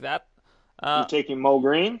 I like that. You're taking Mo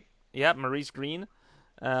Green? Yeah, Maurice Green.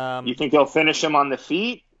 You think he'll finish him on the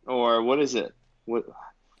feet, or what is it?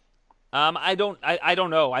 I don't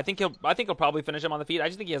know. I think he'll probably finish him on the feet. I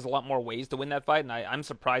just think he has a lot more ways to win that fight, and I'm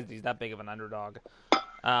surprised he's that big of an underdog.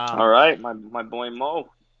 All right, my boy Mo.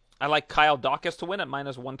 I like Kyle Dawkins to win at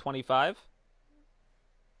minus 125.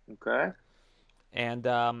 Okay. And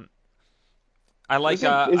I like.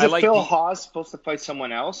 Phil Haas supposed to fight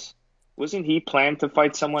someone else? Wasn't he planned to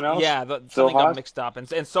fight someone else? Yeah, something got mixed up,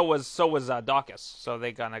 and so was Dawkins. So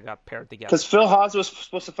they kind of got paired together. Because Phil Haas was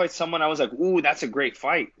supposed to fight someone. I was like, ooh, that's a great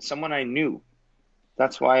fight. Someone I knew.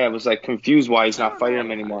 That's why I was like confused why he's not fighting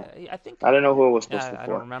him anymore. I don't know who it was supposed to fight. I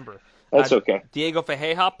don't remember. That's okay. Diego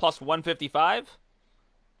Ferreira plus 155.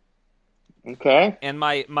 Okay. And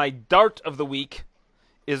my dart of the week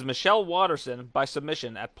is Michelle Watterson by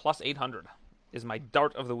submission at plus 800. Is my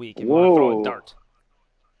dart of the week. If you want to throw a dart.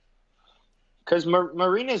 Because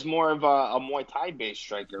Marina's more of a Muay Thai based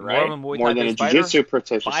striker, right? More than a jiu-jitsu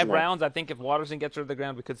practitioner. 5 rounds. I think if Watterson gets her to the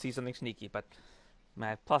ground, we could see something sneaky. But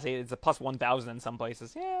man, plus 8, it's a plus 1,000 in some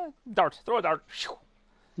places. Yeah, dart. Throw a dart.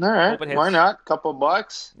 All right, Hope it hits. why not? Couple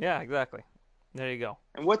bucks. Yeah, exactly. There you go.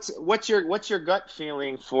 And what's your gut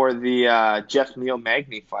feeling for the Jeff Neal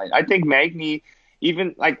Magny fight? I think Magny,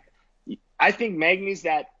 I think Magny's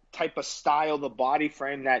that type of style, the body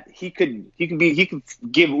frame that he could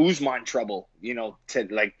give Usman trouble, to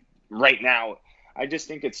like right now. I just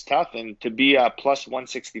think it's tough, and to be plus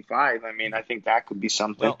 165, I mean, I think that could be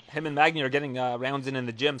something. Well, him and Magny are getting rounds in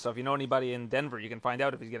the gym, so if you know anybody in Denver, you can find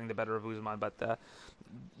out if he's getting the better of Usman. But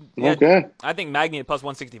okay, I think Magny at plus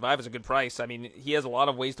 165 is a good price. I mean, he has a lot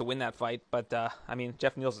of ways to win that fight, but I mean,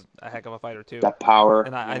 Jeff Neal's a heck of a fighter too. That power,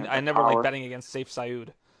 and I never like betting against Saif Saud,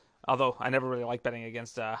 although I never really like betting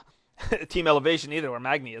against Team Elevation either, where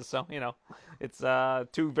Magny is. So it's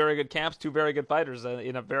two very good camps, two very good fighters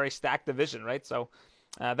in a very stacked division, right? So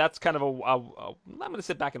that's kind of I'm going to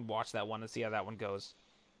sit back and watch that one and see how that one goes.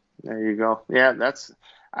 There you go. Yeah,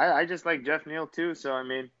 I just like Jeff Neal too. So I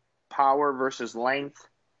mean, power versus length,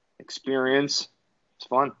 experience, it's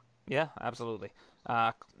fun. Yeah, absolutely.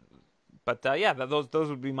 But those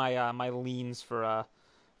would be my my leans for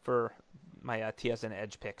my TSN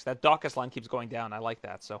edge picks. That Daukaus line keeps going down. I like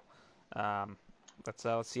that. So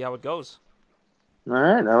let's see how it goes. All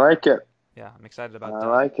right, I like it. Yeah, I'm excited about that.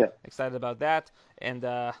 I like it. Excited about that. And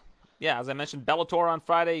as I mentioned, Bellator on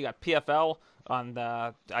Friday. You got PFL on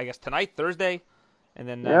I guess tonight, Thursday, and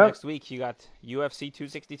then next week you got UFC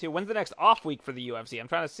 262. When's the next off week for the UFC? I'm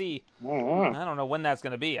trying to see. I don't know when that's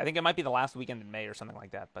going to be. I think it might be the last weekend in May or something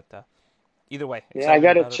like that. But either way, yeah, I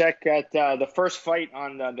got to check at the first fight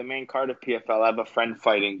on the main card of PFL. I have a friend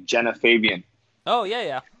fighting Jenna Fabian. Oh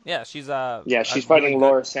yeah. She's she's fighting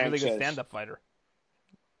Laura Sanchez. Really good stand-up fighter.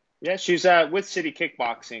 Yeah, she's with City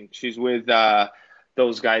Kickboxing. She's with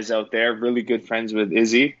those guys out there. Really good friends with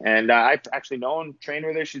Izzy, and I've actually trained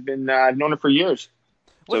with her. She's been known her for years.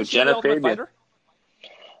 Was she Jenna Fabian?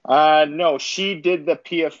 No, she did the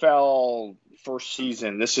PFL first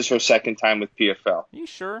season. This is her second time with PFL. You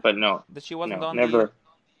sure? But no, that she wasn't on never.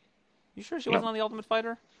 You sure she wasn't on the Ultimate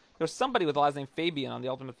Fighter? There was somebody with the last name Fabian on the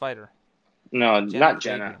Ultimate Fighter. No, not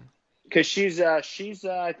Jenna. Because she's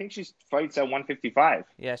I think she fights at 155.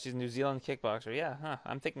 Yeah, she's a New Zealand kickboxer. Yeah,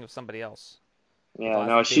 I'm thinking of somebody else. Yeah,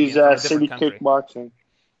 no, she's City Kickboxing.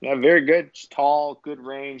 Yeah, very good. She's tall, good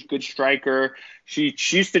range, good striker. She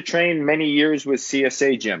used to train many years with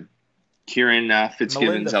CSA Gym. Kieran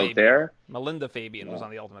Fitzgibbon's out there. Melinda Fabian was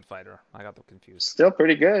on the Ultimate Fighter. I got them confused. Still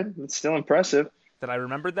pretty good. It's still impressive. Did I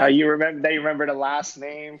remember that? You remember the last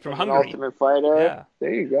name from Hungary. Ultimate Fighter? Yeah.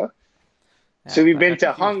 There you go. Yeah, so we've been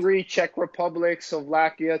to Hungary, Czech Republic,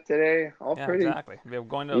 Slovakia today. Pretty. Exactly. We're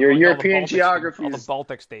going to your European geography. All the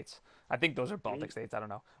Baltic states. I think those are Baltic states. I don't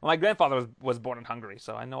know. Well, my grandfather was born in Hungary,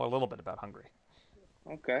 so I know a little bit about Hungary.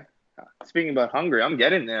 Okay. Speaking about Hungary, I'm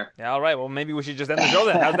getting there. Yeah. All right. Well, maybe we should just end the show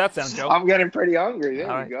then. How's that sound, Joe? I'm getting pretty hungry.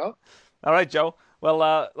 There you go. All right, Joe.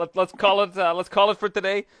 Well, let's call it. Let's call it for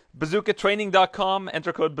today. BazookaTraining.com.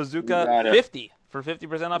 Enter code Bazooka50 for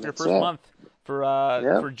 50% off your first month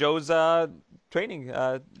for Joe's training,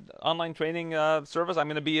 online training service. I'm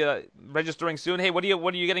going to be registering soon. Hey, what are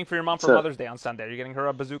you getting for your mom for Mother's Day on Sunday? Are you getting her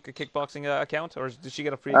a Bazooka kickboxing account, or did she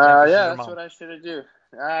get a free account? Yeah, that's what I should do.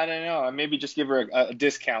 I don't know. Maybe just give her a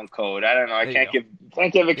discount code. I don't know. I can't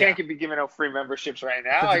be giving out free memberships right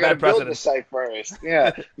now. I got to build the site first.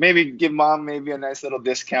 Yeah, maybe give mom a nice little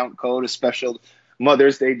discount code, a special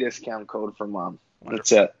Mother's Day discount code for mom. Wonderful.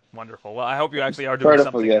 That's it. Wonderful. Well, I hope you actually are doing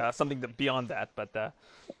something beyond that. But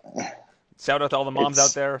shout out to all the moms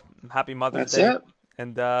out there. Happy Mother's Day. It.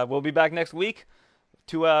 And we'll be back next week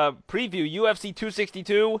to preview UFC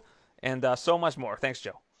 262 and so much more. Thanks,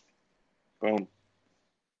 Joe. Boom.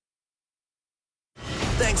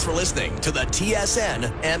 Thanks for listening to the TSN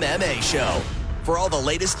MMA Show. For all the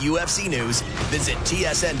latest UFC news, visit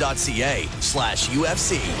tsn.ca/UFC.